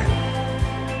my life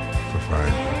to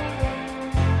find you.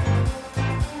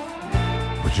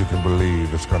 But you can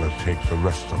believe it's gonna take the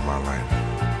rest of my life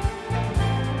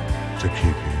to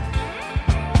keep you.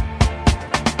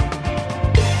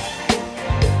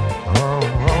 Oh,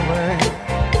 man.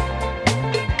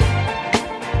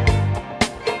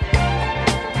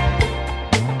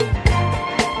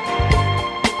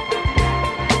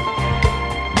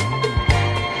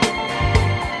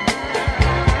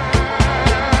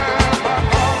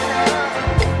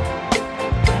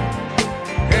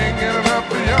 Can't get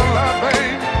enough of your love,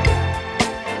 babe.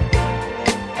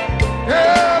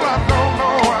 Girl, I don't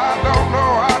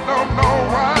know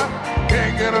why.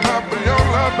 Can't get enough of your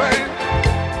love, babe.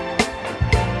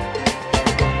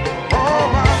 Oh,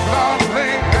 my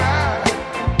darling, I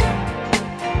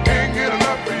can't get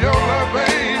enough of your love,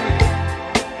 babe.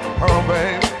 Oh,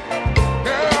 babe.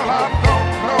 Girl, I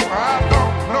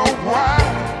don't know why.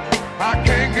 I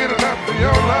can't get enough of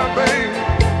your love, babe.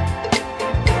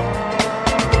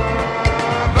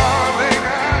 Darling, I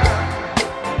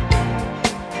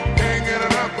can't get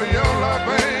enough of your love,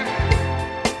 babe.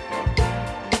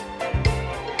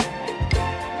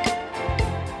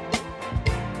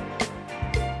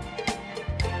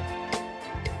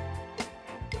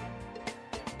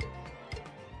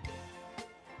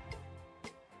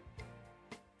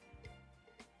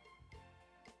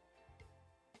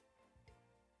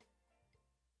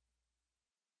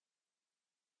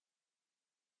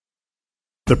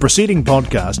 The preceding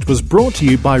podcast was brought to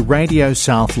you by Radio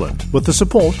Southland with the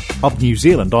support of New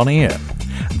Zealand On Air.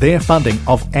 Their funding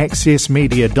of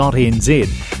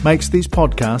accessmedia.nz makes these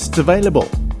podcasts available.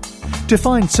 To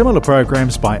find similar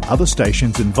programs by other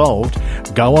stations involved,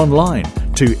 go online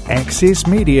to to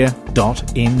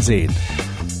accessmedia.nz.